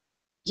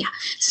 Yeah,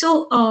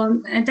 so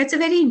that's a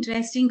very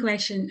interesting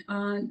question.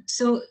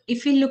 So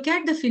if we look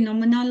at the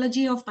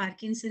phenomenology of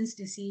Parkinson's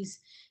disease,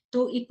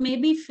 so it may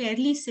be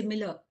fairly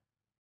similar.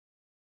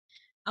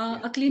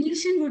 A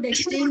clinician would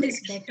explain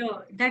this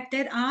better, that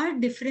there are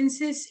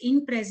differences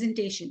in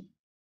presentation.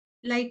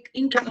 Like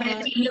in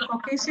the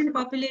Caucasian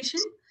population,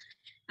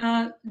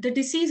 the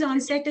disease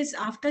onset is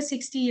after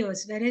 60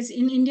 years, whereas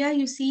in India,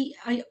 you see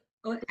an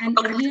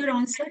earlier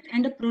onset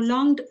and a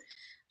prolonged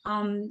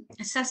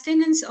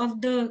sustenance of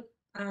the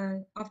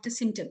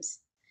symptoms.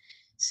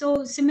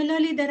 So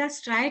similarly, there are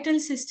striatal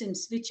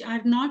systems which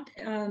are not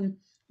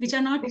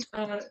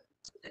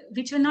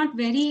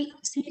very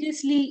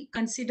seriously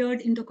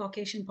considered in the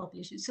Caucasian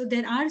population. So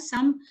there are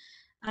some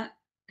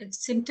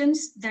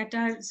symptoms that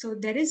are, so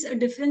there is a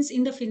difference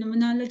in the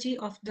phenomenology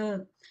of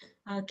the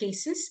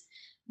cases.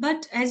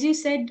 But as you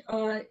said,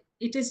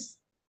 it is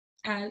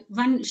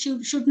one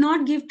should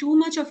not give too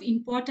much of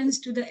importance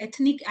to the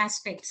ethnic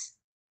aspects.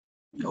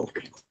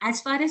 Okay.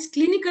 As far as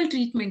clinical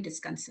treatment is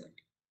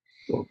concerned.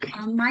 Okay.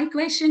 My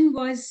question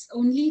was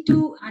only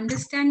to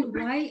understand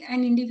why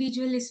an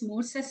individual is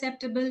more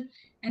susceptible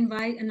and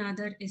why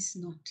another is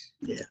not.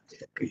 Yeah,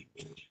 okay.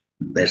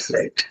 That's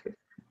right.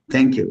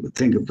 Thank you.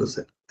 Thank you,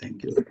 Professor.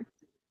 Thank you.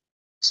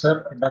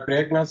 Sir,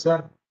 Dr. Eknath,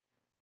 sir.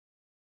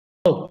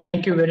 Oh,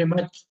 thank you very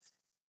much.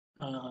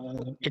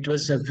 It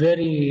was a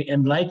very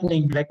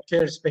enlightening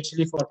lecture,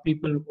 especially for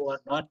people who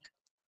are not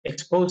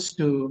exposed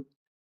to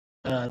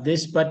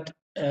this, but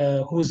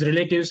whose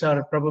relatives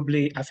are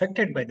probably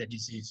affected by the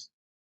disease.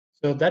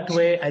 So that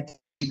way, I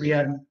think we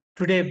are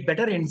today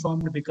better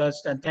informed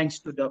because, and thanks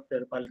to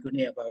Dr.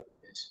 Phalguni about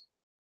this.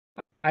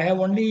 I have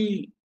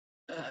only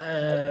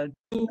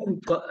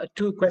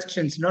two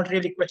questions, not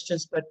really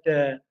questions, but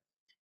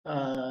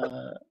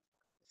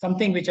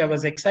something which I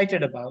was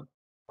excited about.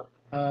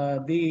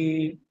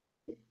 The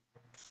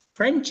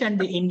French and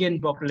the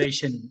Indian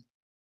population,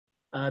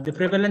 the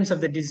prevalence of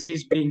the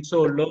disease being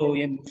so low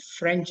in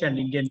French and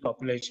Indian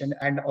population,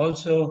 and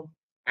also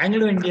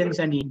Anglo-Indians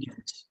and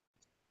Indians.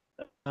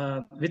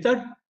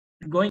 Without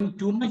going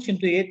too much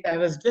into it, I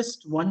was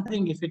just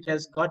wondering if it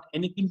has got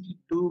anything to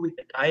do with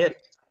the diet,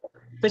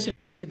 especially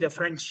the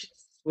French,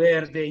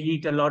 where they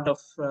eat a lot of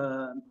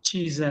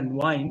cheese and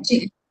wine.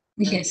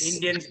 Yes.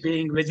 Indians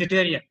being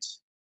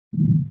vegetarians.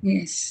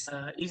 Yes.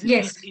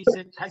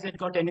 Has it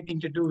got anything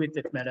to do with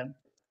it, madam?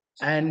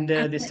 And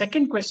the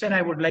second question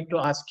I would like to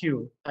ask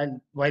you,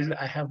 while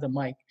I have the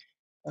mic,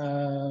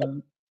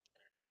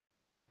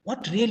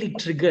 what really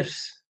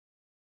triggers?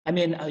 I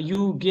mean,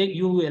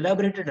 you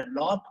elaborated a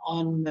lot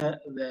on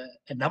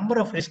a number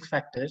of risk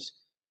factors,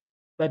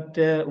 but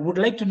would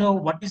like to know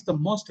what is the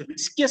most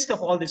riskiest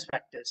of all these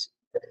factors,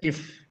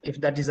 if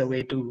that is a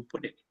way to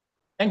put it.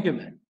 Thank you,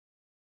 ma'am.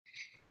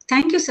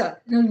 Thank you,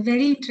 sir.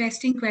 Very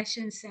interesting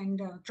questions,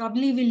 and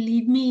probably will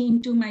lead me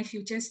into my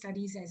future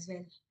studies as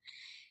well.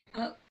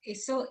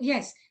 So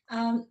yes,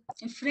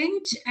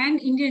 French and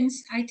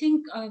Indians, I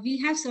think we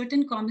have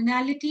certain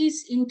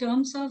commonalities in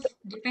terms of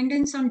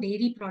dependence on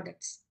dairy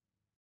products.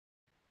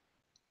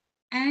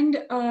 And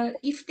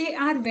if they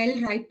are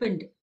well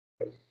ripened,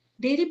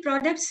 dairy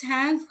products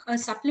have a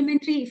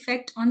supplementary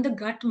effect on the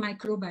gut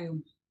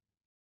microbiome.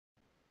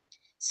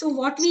 So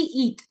what we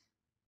eat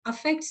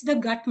affects the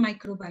gut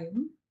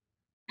microbiome,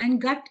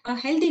 and a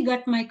healthy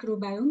gut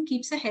microbiome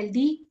keeps a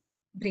healthy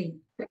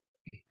brain.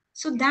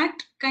 So that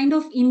kind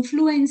of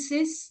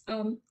influences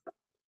the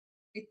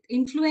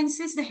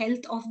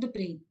health of the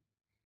brain.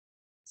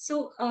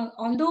 So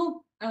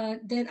although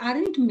there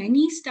aren't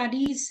many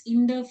studies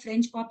in the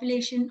French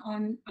population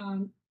on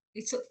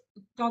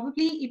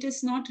probably it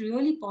is not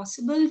really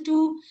possible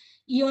to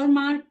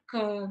earmark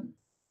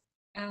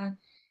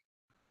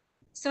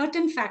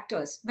certain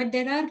factors, but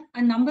there are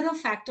a number of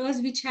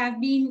factors which have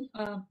been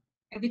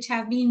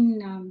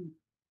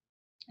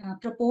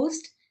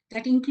proposed.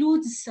 That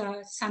includes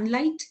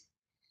sunlight.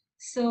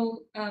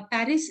 So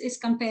Paris is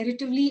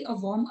comparatively a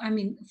warm,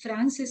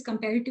 France is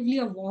comparatively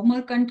a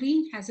warmer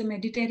country, has a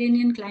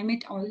Mediterranean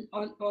climate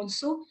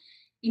also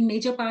in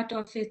major part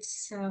of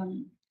its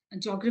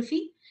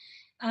geography.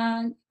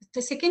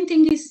 The second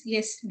thing is,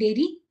 yes,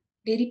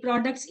 dairy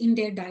products in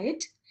their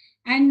diet,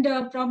 and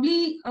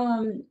probably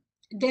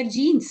their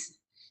genes.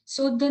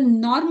 So the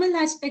normal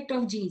aspect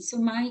of genes. So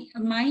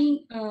my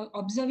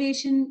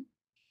observation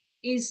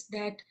is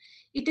that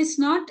it is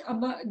not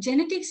about,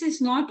 genetics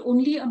is not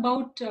only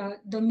about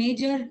the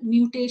major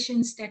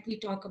mutations that we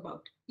talk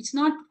about. It's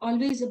not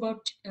always about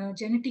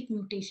genetic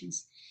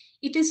mutations.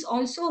 It is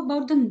also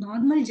about the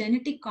normal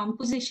genetic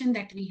composition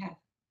that we have,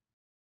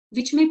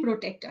 which may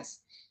protect us.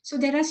 So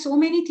there are so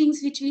many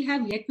things which we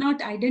have yet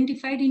not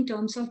identified in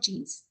terms of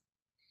genes.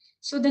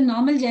 So the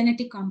normal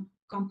genetic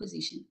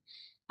composition.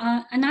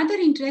 Another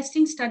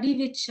interesting study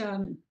which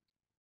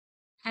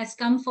has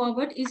come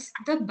forward is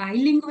the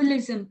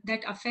bilingualism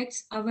that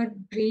affects our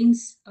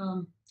brain's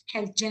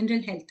health,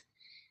 general health.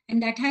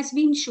 And that has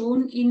been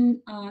shown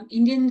in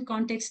Indian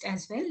context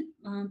as well.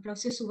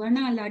 Professor Phalguni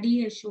Anand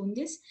Alladi has shown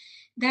this,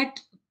 that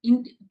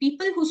in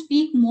people who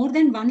speak more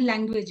than one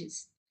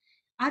languages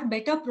are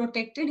better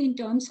protected in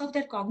terms of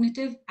their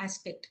cognitive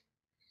aspect.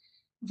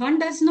 One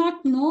does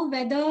not know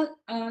whether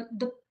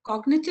the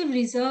cognitive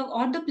reserve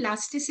or the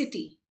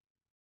plasticity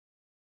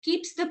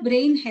keeps the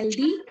brain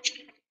healthy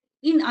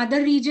in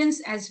other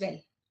regions as well.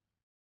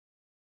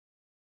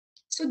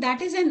 So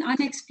that is an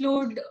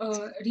unexplored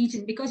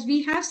region, because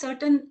we have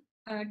certain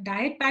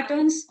diet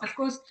patterns. Of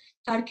course,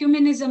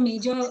 curcumin is a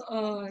major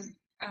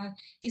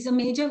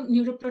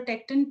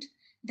neuroprotectant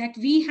that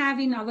we have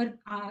in our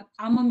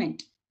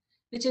armament,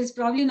 which is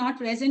probably not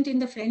present in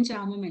the French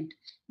armament.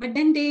 But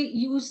then they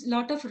use a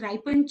lot of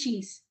ripened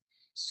cheese,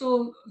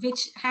 so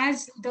which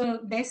has the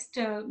best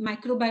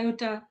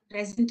microbiota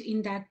present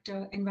in that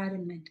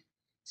environment.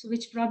 So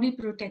which probably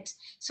protects.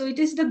 So it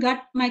is the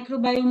gut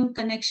microbiome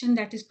connection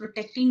that is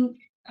protecting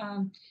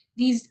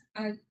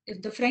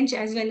the French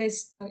as well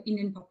as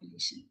Indian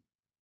population.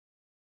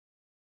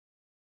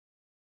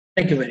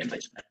 Thank you very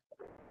much.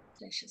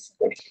 Pleasure, sir.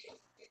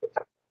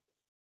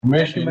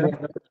 Umesh, any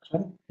other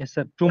question? Yes,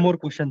 sir. Two more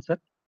questions, sir.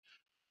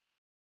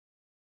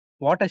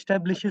 What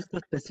establishes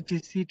the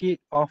specificity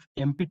of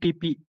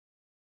MPTP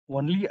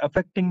only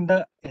affecting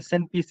the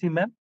SNPC,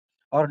 ma'am,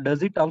 or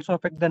does it also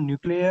affect the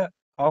nuclei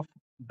of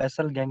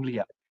basal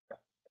ganglia?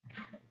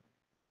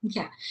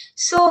 Yeah.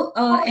 So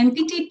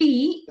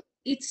MPTP,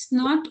 it's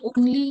not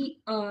only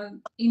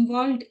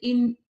involved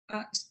in,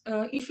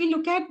 if we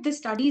look at the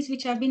studies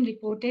which have been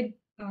reported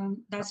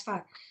thus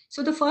far.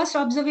 So the first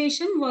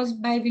observation was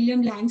by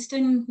William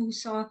Langston, who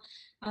saw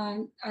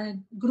a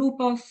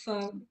group of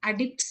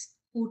addicts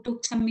who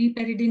took some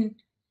meperidine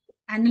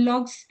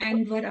analogs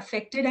and were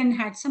affected and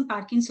had some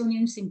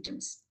Parkinsonian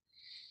symptoms.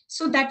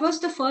 So that was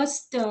the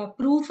first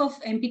proof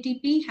of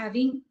MPTP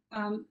having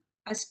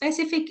a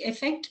specific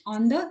effect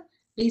on the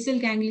basal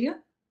ganglia,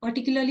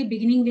 particularly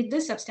beginning with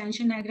the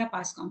substantia nigra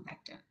pars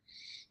compacta.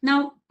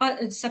 Now,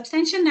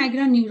 substantia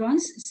nigra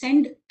neurons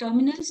send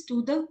terminals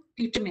to the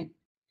putamen.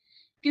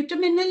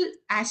 Putaminal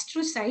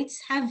astrocytes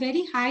have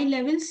very high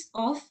levels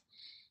of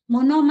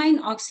monoamine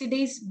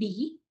oxidase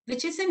B,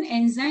 which is an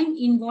enzyme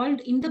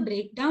involved in the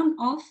breakdown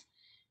of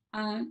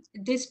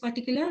this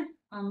particular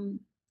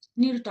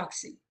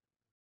neurotoxin.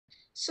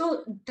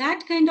 So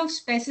that kind of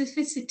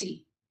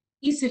specificity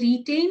is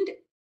retained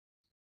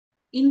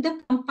in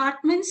the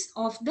compartments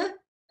of the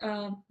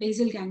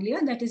basal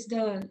ganglia, that is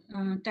the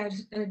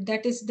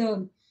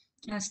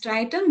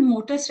striatum,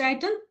 motor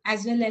striatum,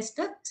 as well as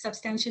the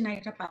substantia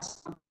nigra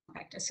pars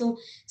compacta. So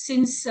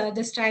since the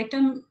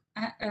striatum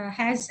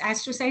has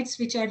astrocytes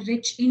which are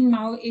rich in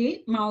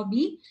MAO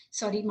B,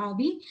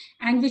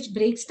 and which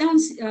breaks down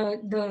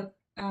the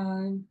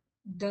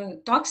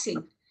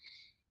toxin,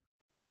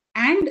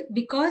 and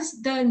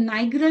because the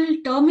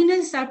nigral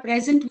terminals are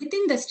present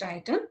within the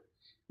striatum,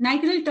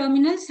 nigral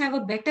terminals have a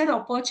better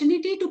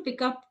opportunity to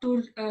pick up,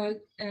 to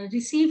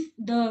receive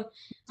the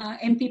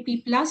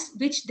MPP plus,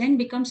 which then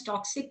becomes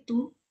toxic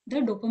to the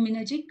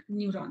dopaminergic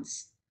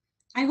neurons.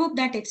 I hope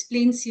that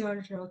explains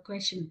your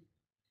question.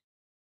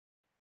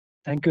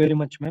 Thank you very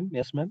much, ma'am.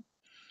 Yes, ma'am.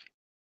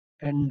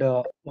 And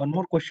one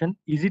more question.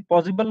 Is it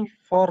possible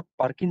for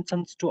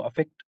Parkinson's to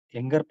affect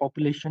younger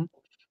population,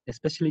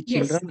 especially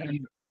children? Yes.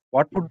 And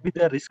what would be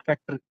the risk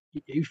factor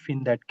if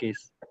in that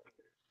case?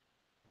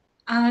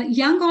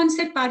 Young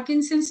onset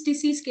Parkinson's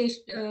disease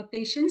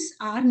patients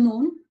are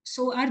known.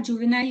 So are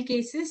juvenile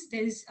cases.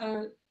 There is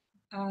a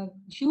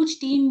huge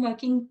team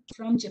working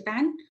from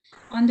Japan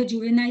on the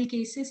juvenile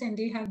cases, and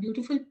they have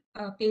beautiful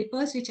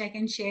papers which I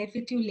can share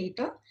with you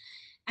later.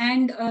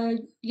 And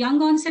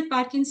young onset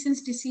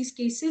Parkinson's disease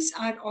cases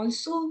are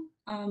also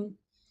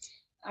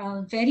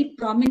very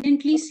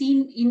prominently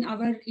seen in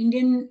our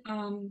Indian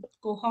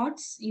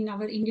cohorts, in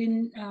our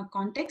Indian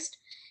context.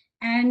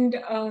 And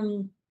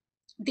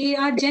they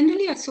are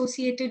generally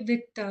associated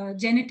with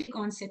genetic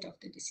onset of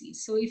the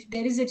disease. So if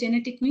there is a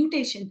genetic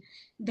mutation,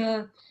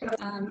 the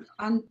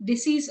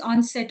disease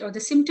onset or the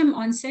symptom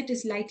onset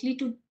is likely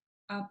to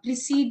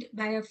precede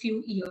by a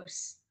few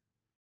years.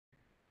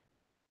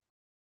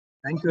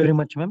 Thank you very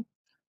much, ma'am.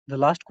 The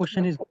last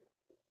question is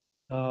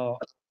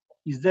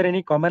there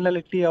any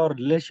commonality or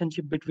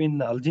relationship between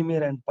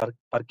Alzheimer's and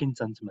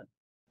Parkinson's, ma'am?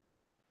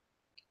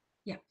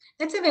 Yeah,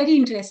 that's a very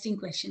interesting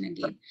question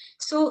again.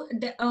 So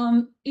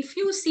if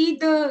you see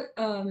the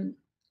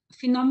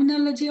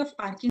phenomenology of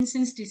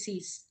Parkinson's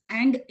disease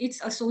and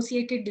its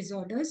associated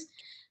disorders,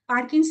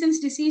 Parkinson's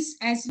disease,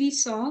 as we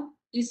saw,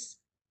 is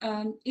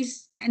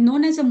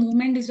known as a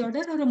movement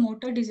disorder or a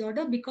motor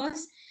disorder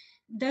because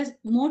the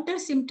motor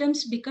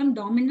symptoms become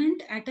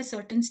dominant at a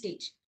certain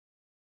stage.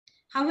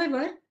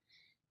 However,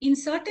 in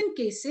certain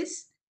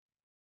cases,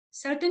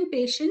 certain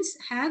patients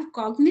have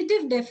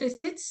cognitive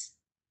deficits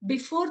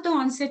before the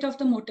onset of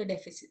the motor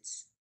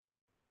deficits.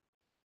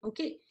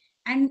 Okay,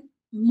 and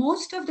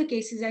most of the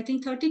cases, I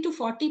think 30 to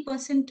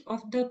 40%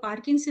 of the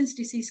Parkinson's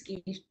disease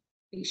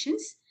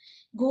patients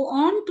go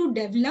on to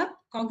develop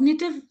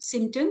cognitive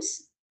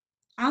symptoms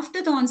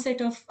after the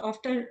onset of,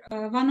 after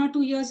 1 or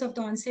 2 years of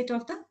the onset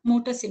of the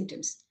motor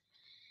symptoms.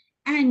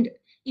 And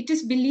it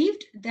is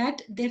believed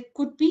that there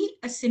could be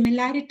a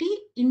similarity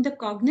in the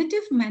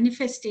cognitive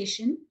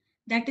manifestation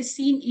that is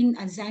seen in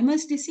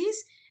Alzheimer's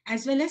disease,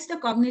 as well as the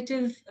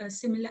cognitive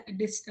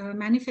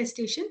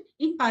manifestation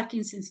in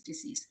Parkinson's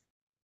disease.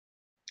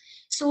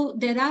 So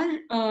there are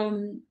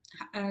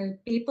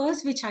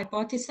papers which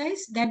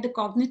hypothesize that the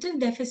cognitive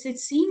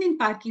deficits seen in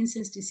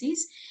Parkinson's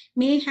disease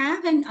may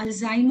have an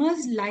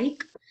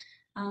Alzheimer's-like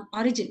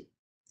origin.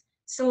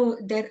 So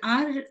there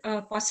are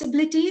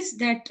possibilities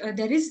that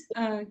there is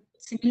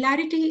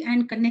similarity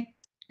and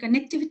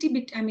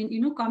connectivity,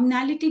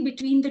 commonality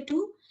between the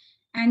two,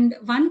 and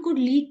one could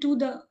lead to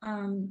the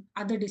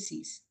other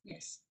disease.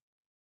 Yes,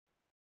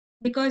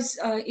 because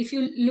if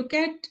you look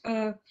at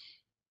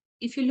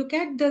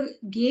the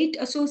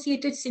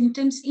gait-associated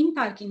symptoms in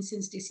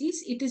Parkinson's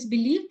disease, it is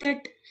believed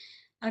that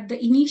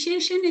the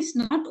initiation is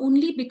not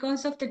only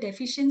because of the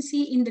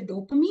deficiency in the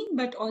dopamine,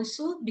 but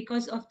also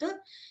because of the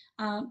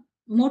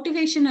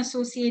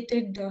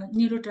motivation-associated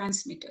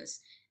neurotransmitters.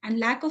 And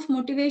lack of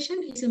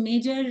motivation is a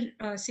major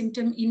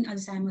symptom in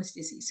Alzheimer's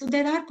disease. So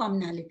there are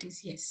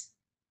commonalities, yes.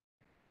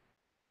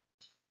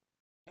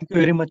 Thank you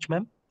very much,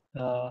 ma'am.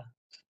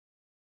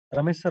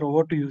 Ramesh sir,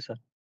 over to you, sir.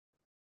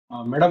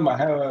 Madam, I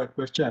have a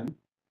question.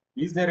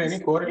 Is there any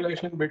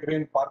correlation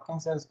between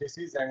Parkinson's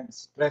disease and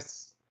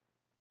stress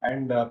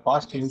and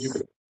past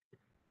injury?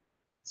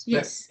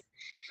 Stress.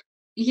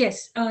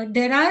 Yes,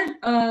 there are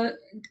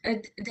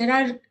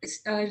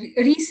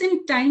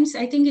recent times,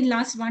 I think in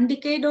last 1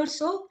 decade or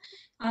so,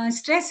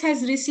 stress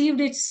has received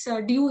its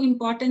due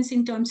importance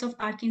in terms of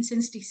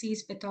Parkinson's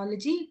disease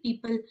pathology.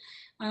 People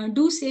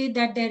do say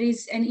that there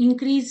is an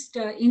increased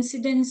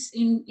incidence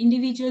in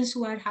individuals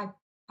who are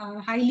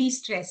highly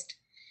stressed.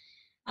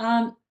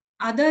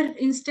 Other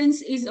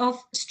instance is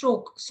of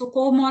stroke, so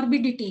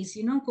comorbidities,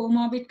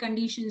 comorbid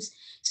conditions.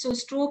 So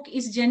stroke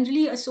is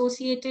generally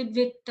associated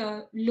with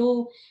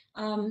low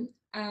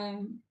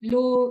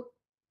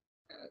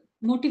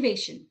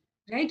motivation,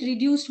 right?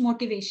 Reduced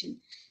motivation.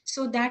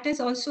 So that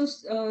has also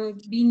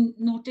been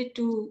noted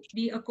to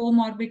be a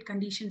comorbid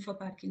condition for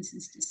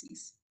Parkinson's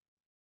disease.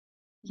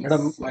 Yes.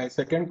 Madam, my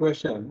second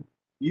question,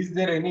 is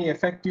there any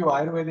effective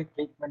Ayurvedic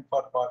treatment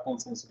for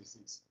Parkinson's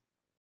disease?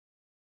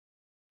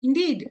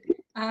 Indeed.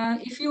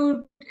 If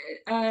you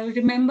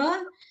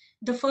remember,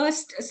 the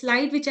first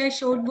slide which I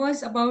showed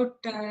was about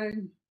our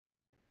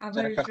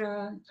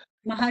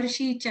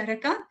Maharshi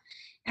Charaka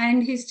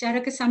and his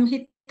Charaka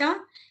Samhita.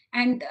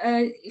 And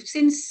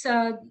since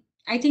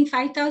I think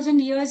 5,000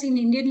 years in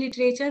Indian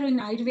literature, in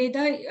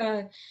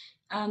Ayurveda,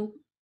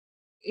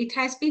 it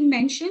has been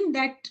mentioned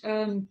that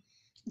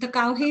the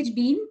cowhage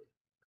bean,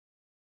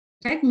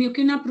 right,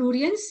 Mucuna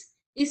pruriens,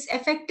 is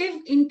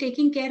effective in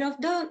taking care of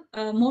the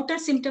motor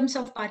symptoms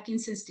of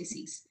Parkinson's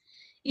disease.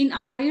 In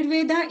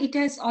Ayurveda, it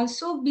has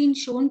also been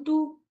shown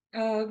to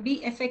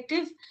be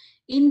effective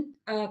in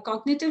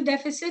cognitive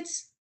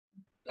deficits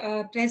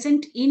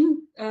present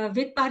in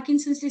with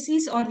Parkinson's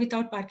disease or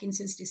without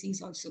Parkinson's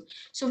disease also.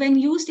 So when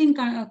used in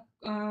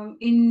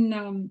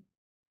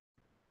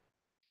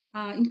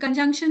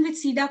conjunction with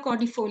Sida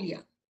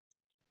cordifolia,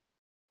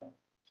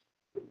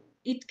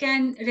 it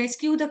can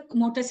rescue the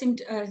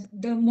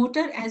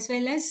motor as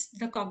well as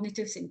the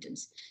cognitive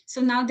symptoms.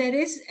 So now there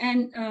is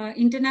an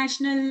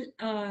international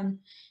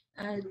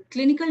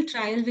clinical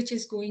trial which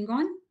is going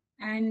on,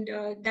 and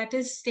that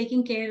is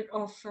taking care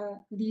of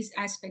these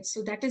aspects.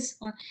 So that is,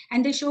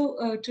 and they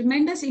show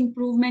tremendous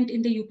improvement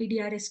in the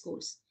UPDRS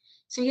scores.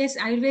 So yes,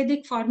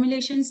 Ayurvedic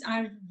formulations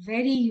are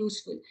very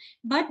useful,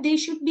 but they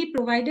should be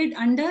provided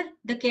under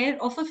the care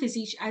of a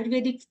physician,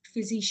 Ayurvedic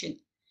physician.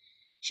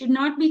 Should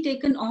not be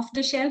taken off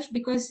the shelf,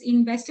 because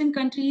in Western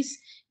countries,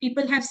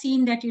 people have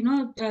seen that,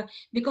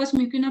 because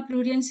Mucuna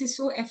pruriens is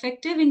so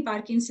effective in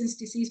Parkinson's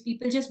disease,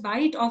 people just buy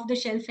it off the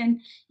shelf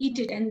and eat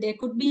it, and there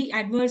could be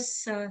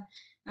adverse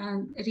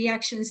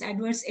reactions,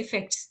 adverse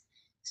effects.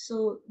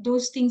 So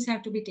those things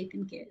have to be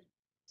taken care of.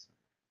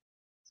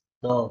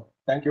 So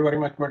thank you very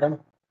much, madam.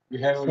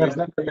 We have Sir.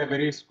 listened to a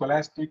very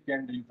scholastic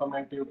and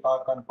informative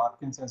talk on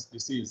Parkinson's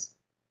disease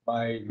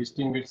by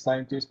distinguished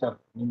scientist of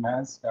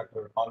NIMHANS,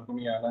 Dr.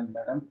 Phalguni Anand,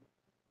 madam.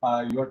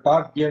 Your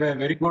talk gave a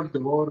very good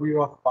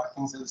overview of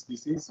Parkinson's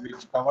disease,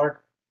 which covered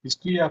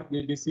history of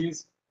the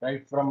disease,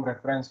 right from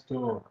reference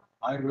to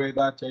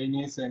Ayurveda,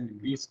 Chinese, and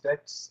Greece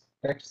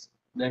texts,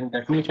 then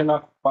definition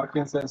of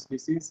Parkinson's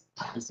disease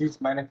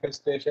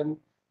manifestation,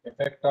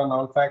 effect on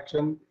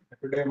olfaction,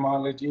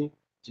 epidemiology,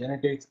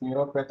 genetics,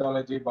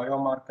 neuropathology,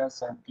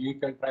 biomarkers, and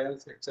clinical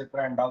trials,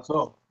 etc. And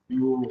also,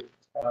 you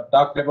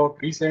talked about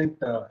recent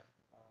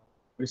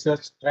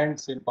research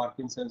trends in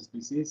Parkinson's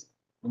disease.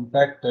 In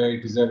fact,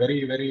 it is a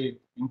very, very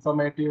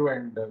informative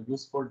and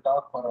useful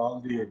talk for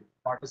all the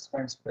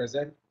participants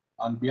present.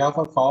 On behalf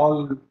of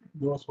all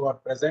those who are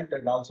present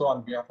and also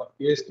on behalf of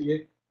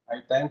KSTA, I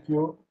thank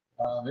you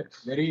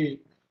very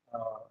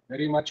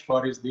much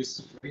for this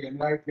very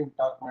enlightening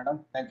talk, madam.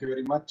 Thank you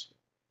very much.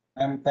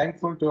 I am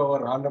thankful to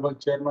our Honorable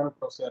Chairman,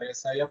 Professor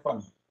S.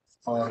 Ayyappan,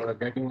 for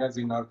guiding us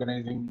in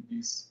organizing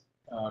these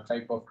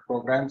type of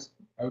programs.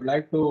 I would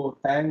like to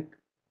thank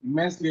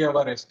immensely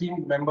our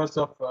esteemed members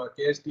of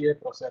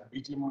KSTA, Professor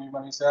B.G.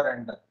 Munimani sir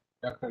and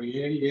Dr.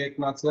 A.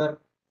 Eknath sir,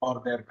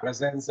 for their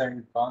presence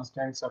and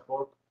constant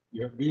support.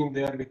 You have been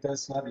there with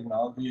us, sir, in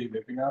all the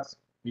webinars.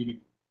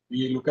 We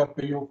look up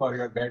to you for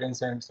your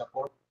guidance and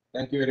support.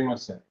 Thank you very much,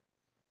 sir.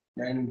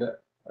 And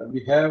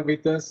we have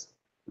with us,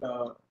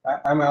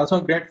 I'm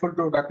also grateful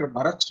to Dr.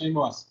 Bharat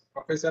Srinivas,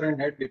 Professor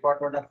and Head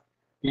Department of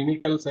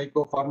Clinical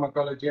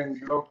Psychopharmacology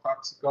and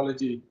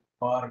Neurotoxicology,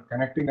 for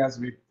connecting us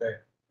with the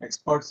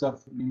experts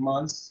of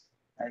NIMHANS,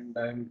 and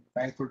I'm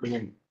thankful to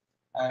him.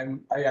 I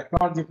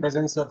acknowledge the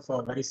presence of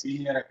very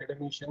senior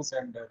academicians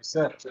and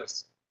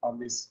researchers on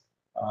this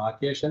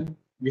occasion.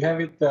 We have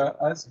with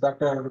us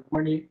Dr.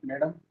 Rukmani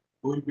Madam,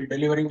 who will be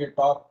delivering a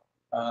talk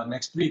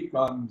next week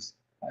on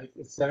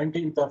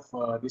 17th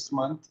of this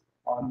month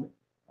on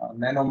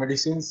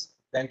nanomedicines.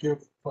 Thank you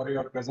for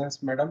your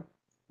presence, madam.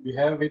 We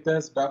have with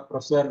us Dr.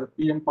 Professor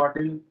P.M.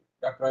 Patil,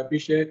 Dr.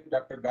 Abhishek,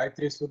 Dr.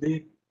 Gayatri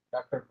Sudhi,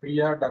 Dr.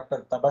 Priya,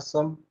 Dr.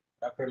 Tabassum,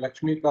 Dr.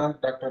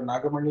 Lakshmikant, Dr.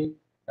 Nagamani,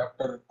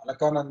 Dr.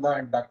 Alakananda,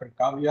 and Dr.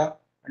 Kavya,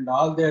 and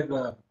all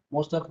their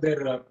most of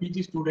their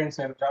PG students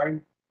have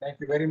joined. Thank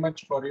you very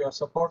much for your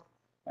support,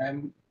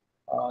 and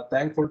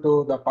thankful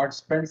to the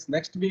participants.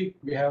 Next week,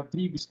 we have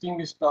 3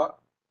 distinguished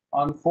talks.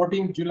 On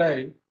 14th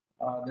July,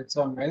 that's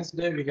on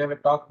Wednesday, we have a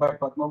talk by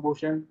Padma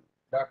Bhushan,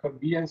 Dr.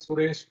 B.N.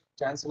 Suresh,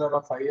 Chancellor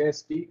of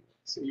IIST.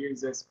 He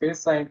is a space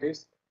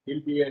scientist. He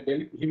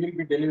will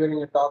be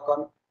delivering a talk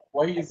on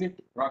why is it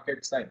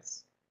rocket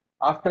science.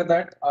 After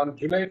that, on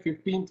July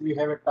 15th, we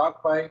have a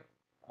talk by,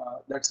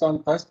 that's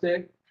on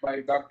Thursday,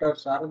 by Dr.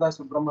 Sharada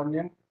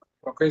Subramanian,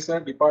 Professor,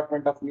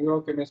 Department of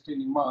Neurochemistry,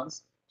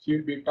 NIMHANS. She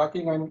will be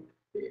talking on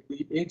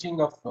the aging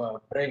of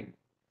brain.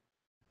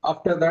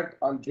 After that,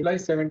 on July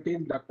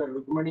 17th, Dr.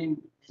 Rukmani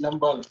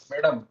Nambal,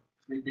 Madam,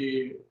 will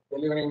be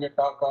delivering a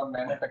talk on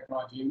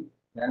nanotechnology,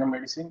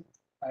 nanomedicine.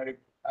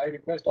 I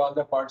request all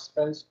the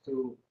participants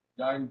to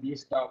join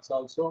these talks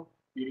also.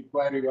 We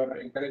require your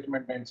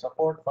encouragement and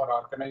support for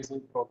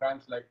organizing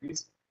programs like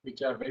this,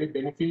 which are very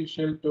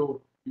beneficial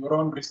to your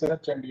own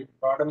research and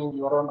broadening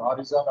your own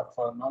horizon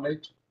of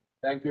knowledge.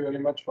 Thank you very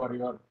much for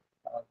your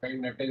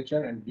kind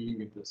attention and being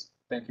with us.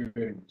 Thank you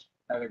very much.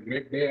 Have a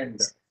great day and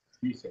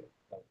be safe.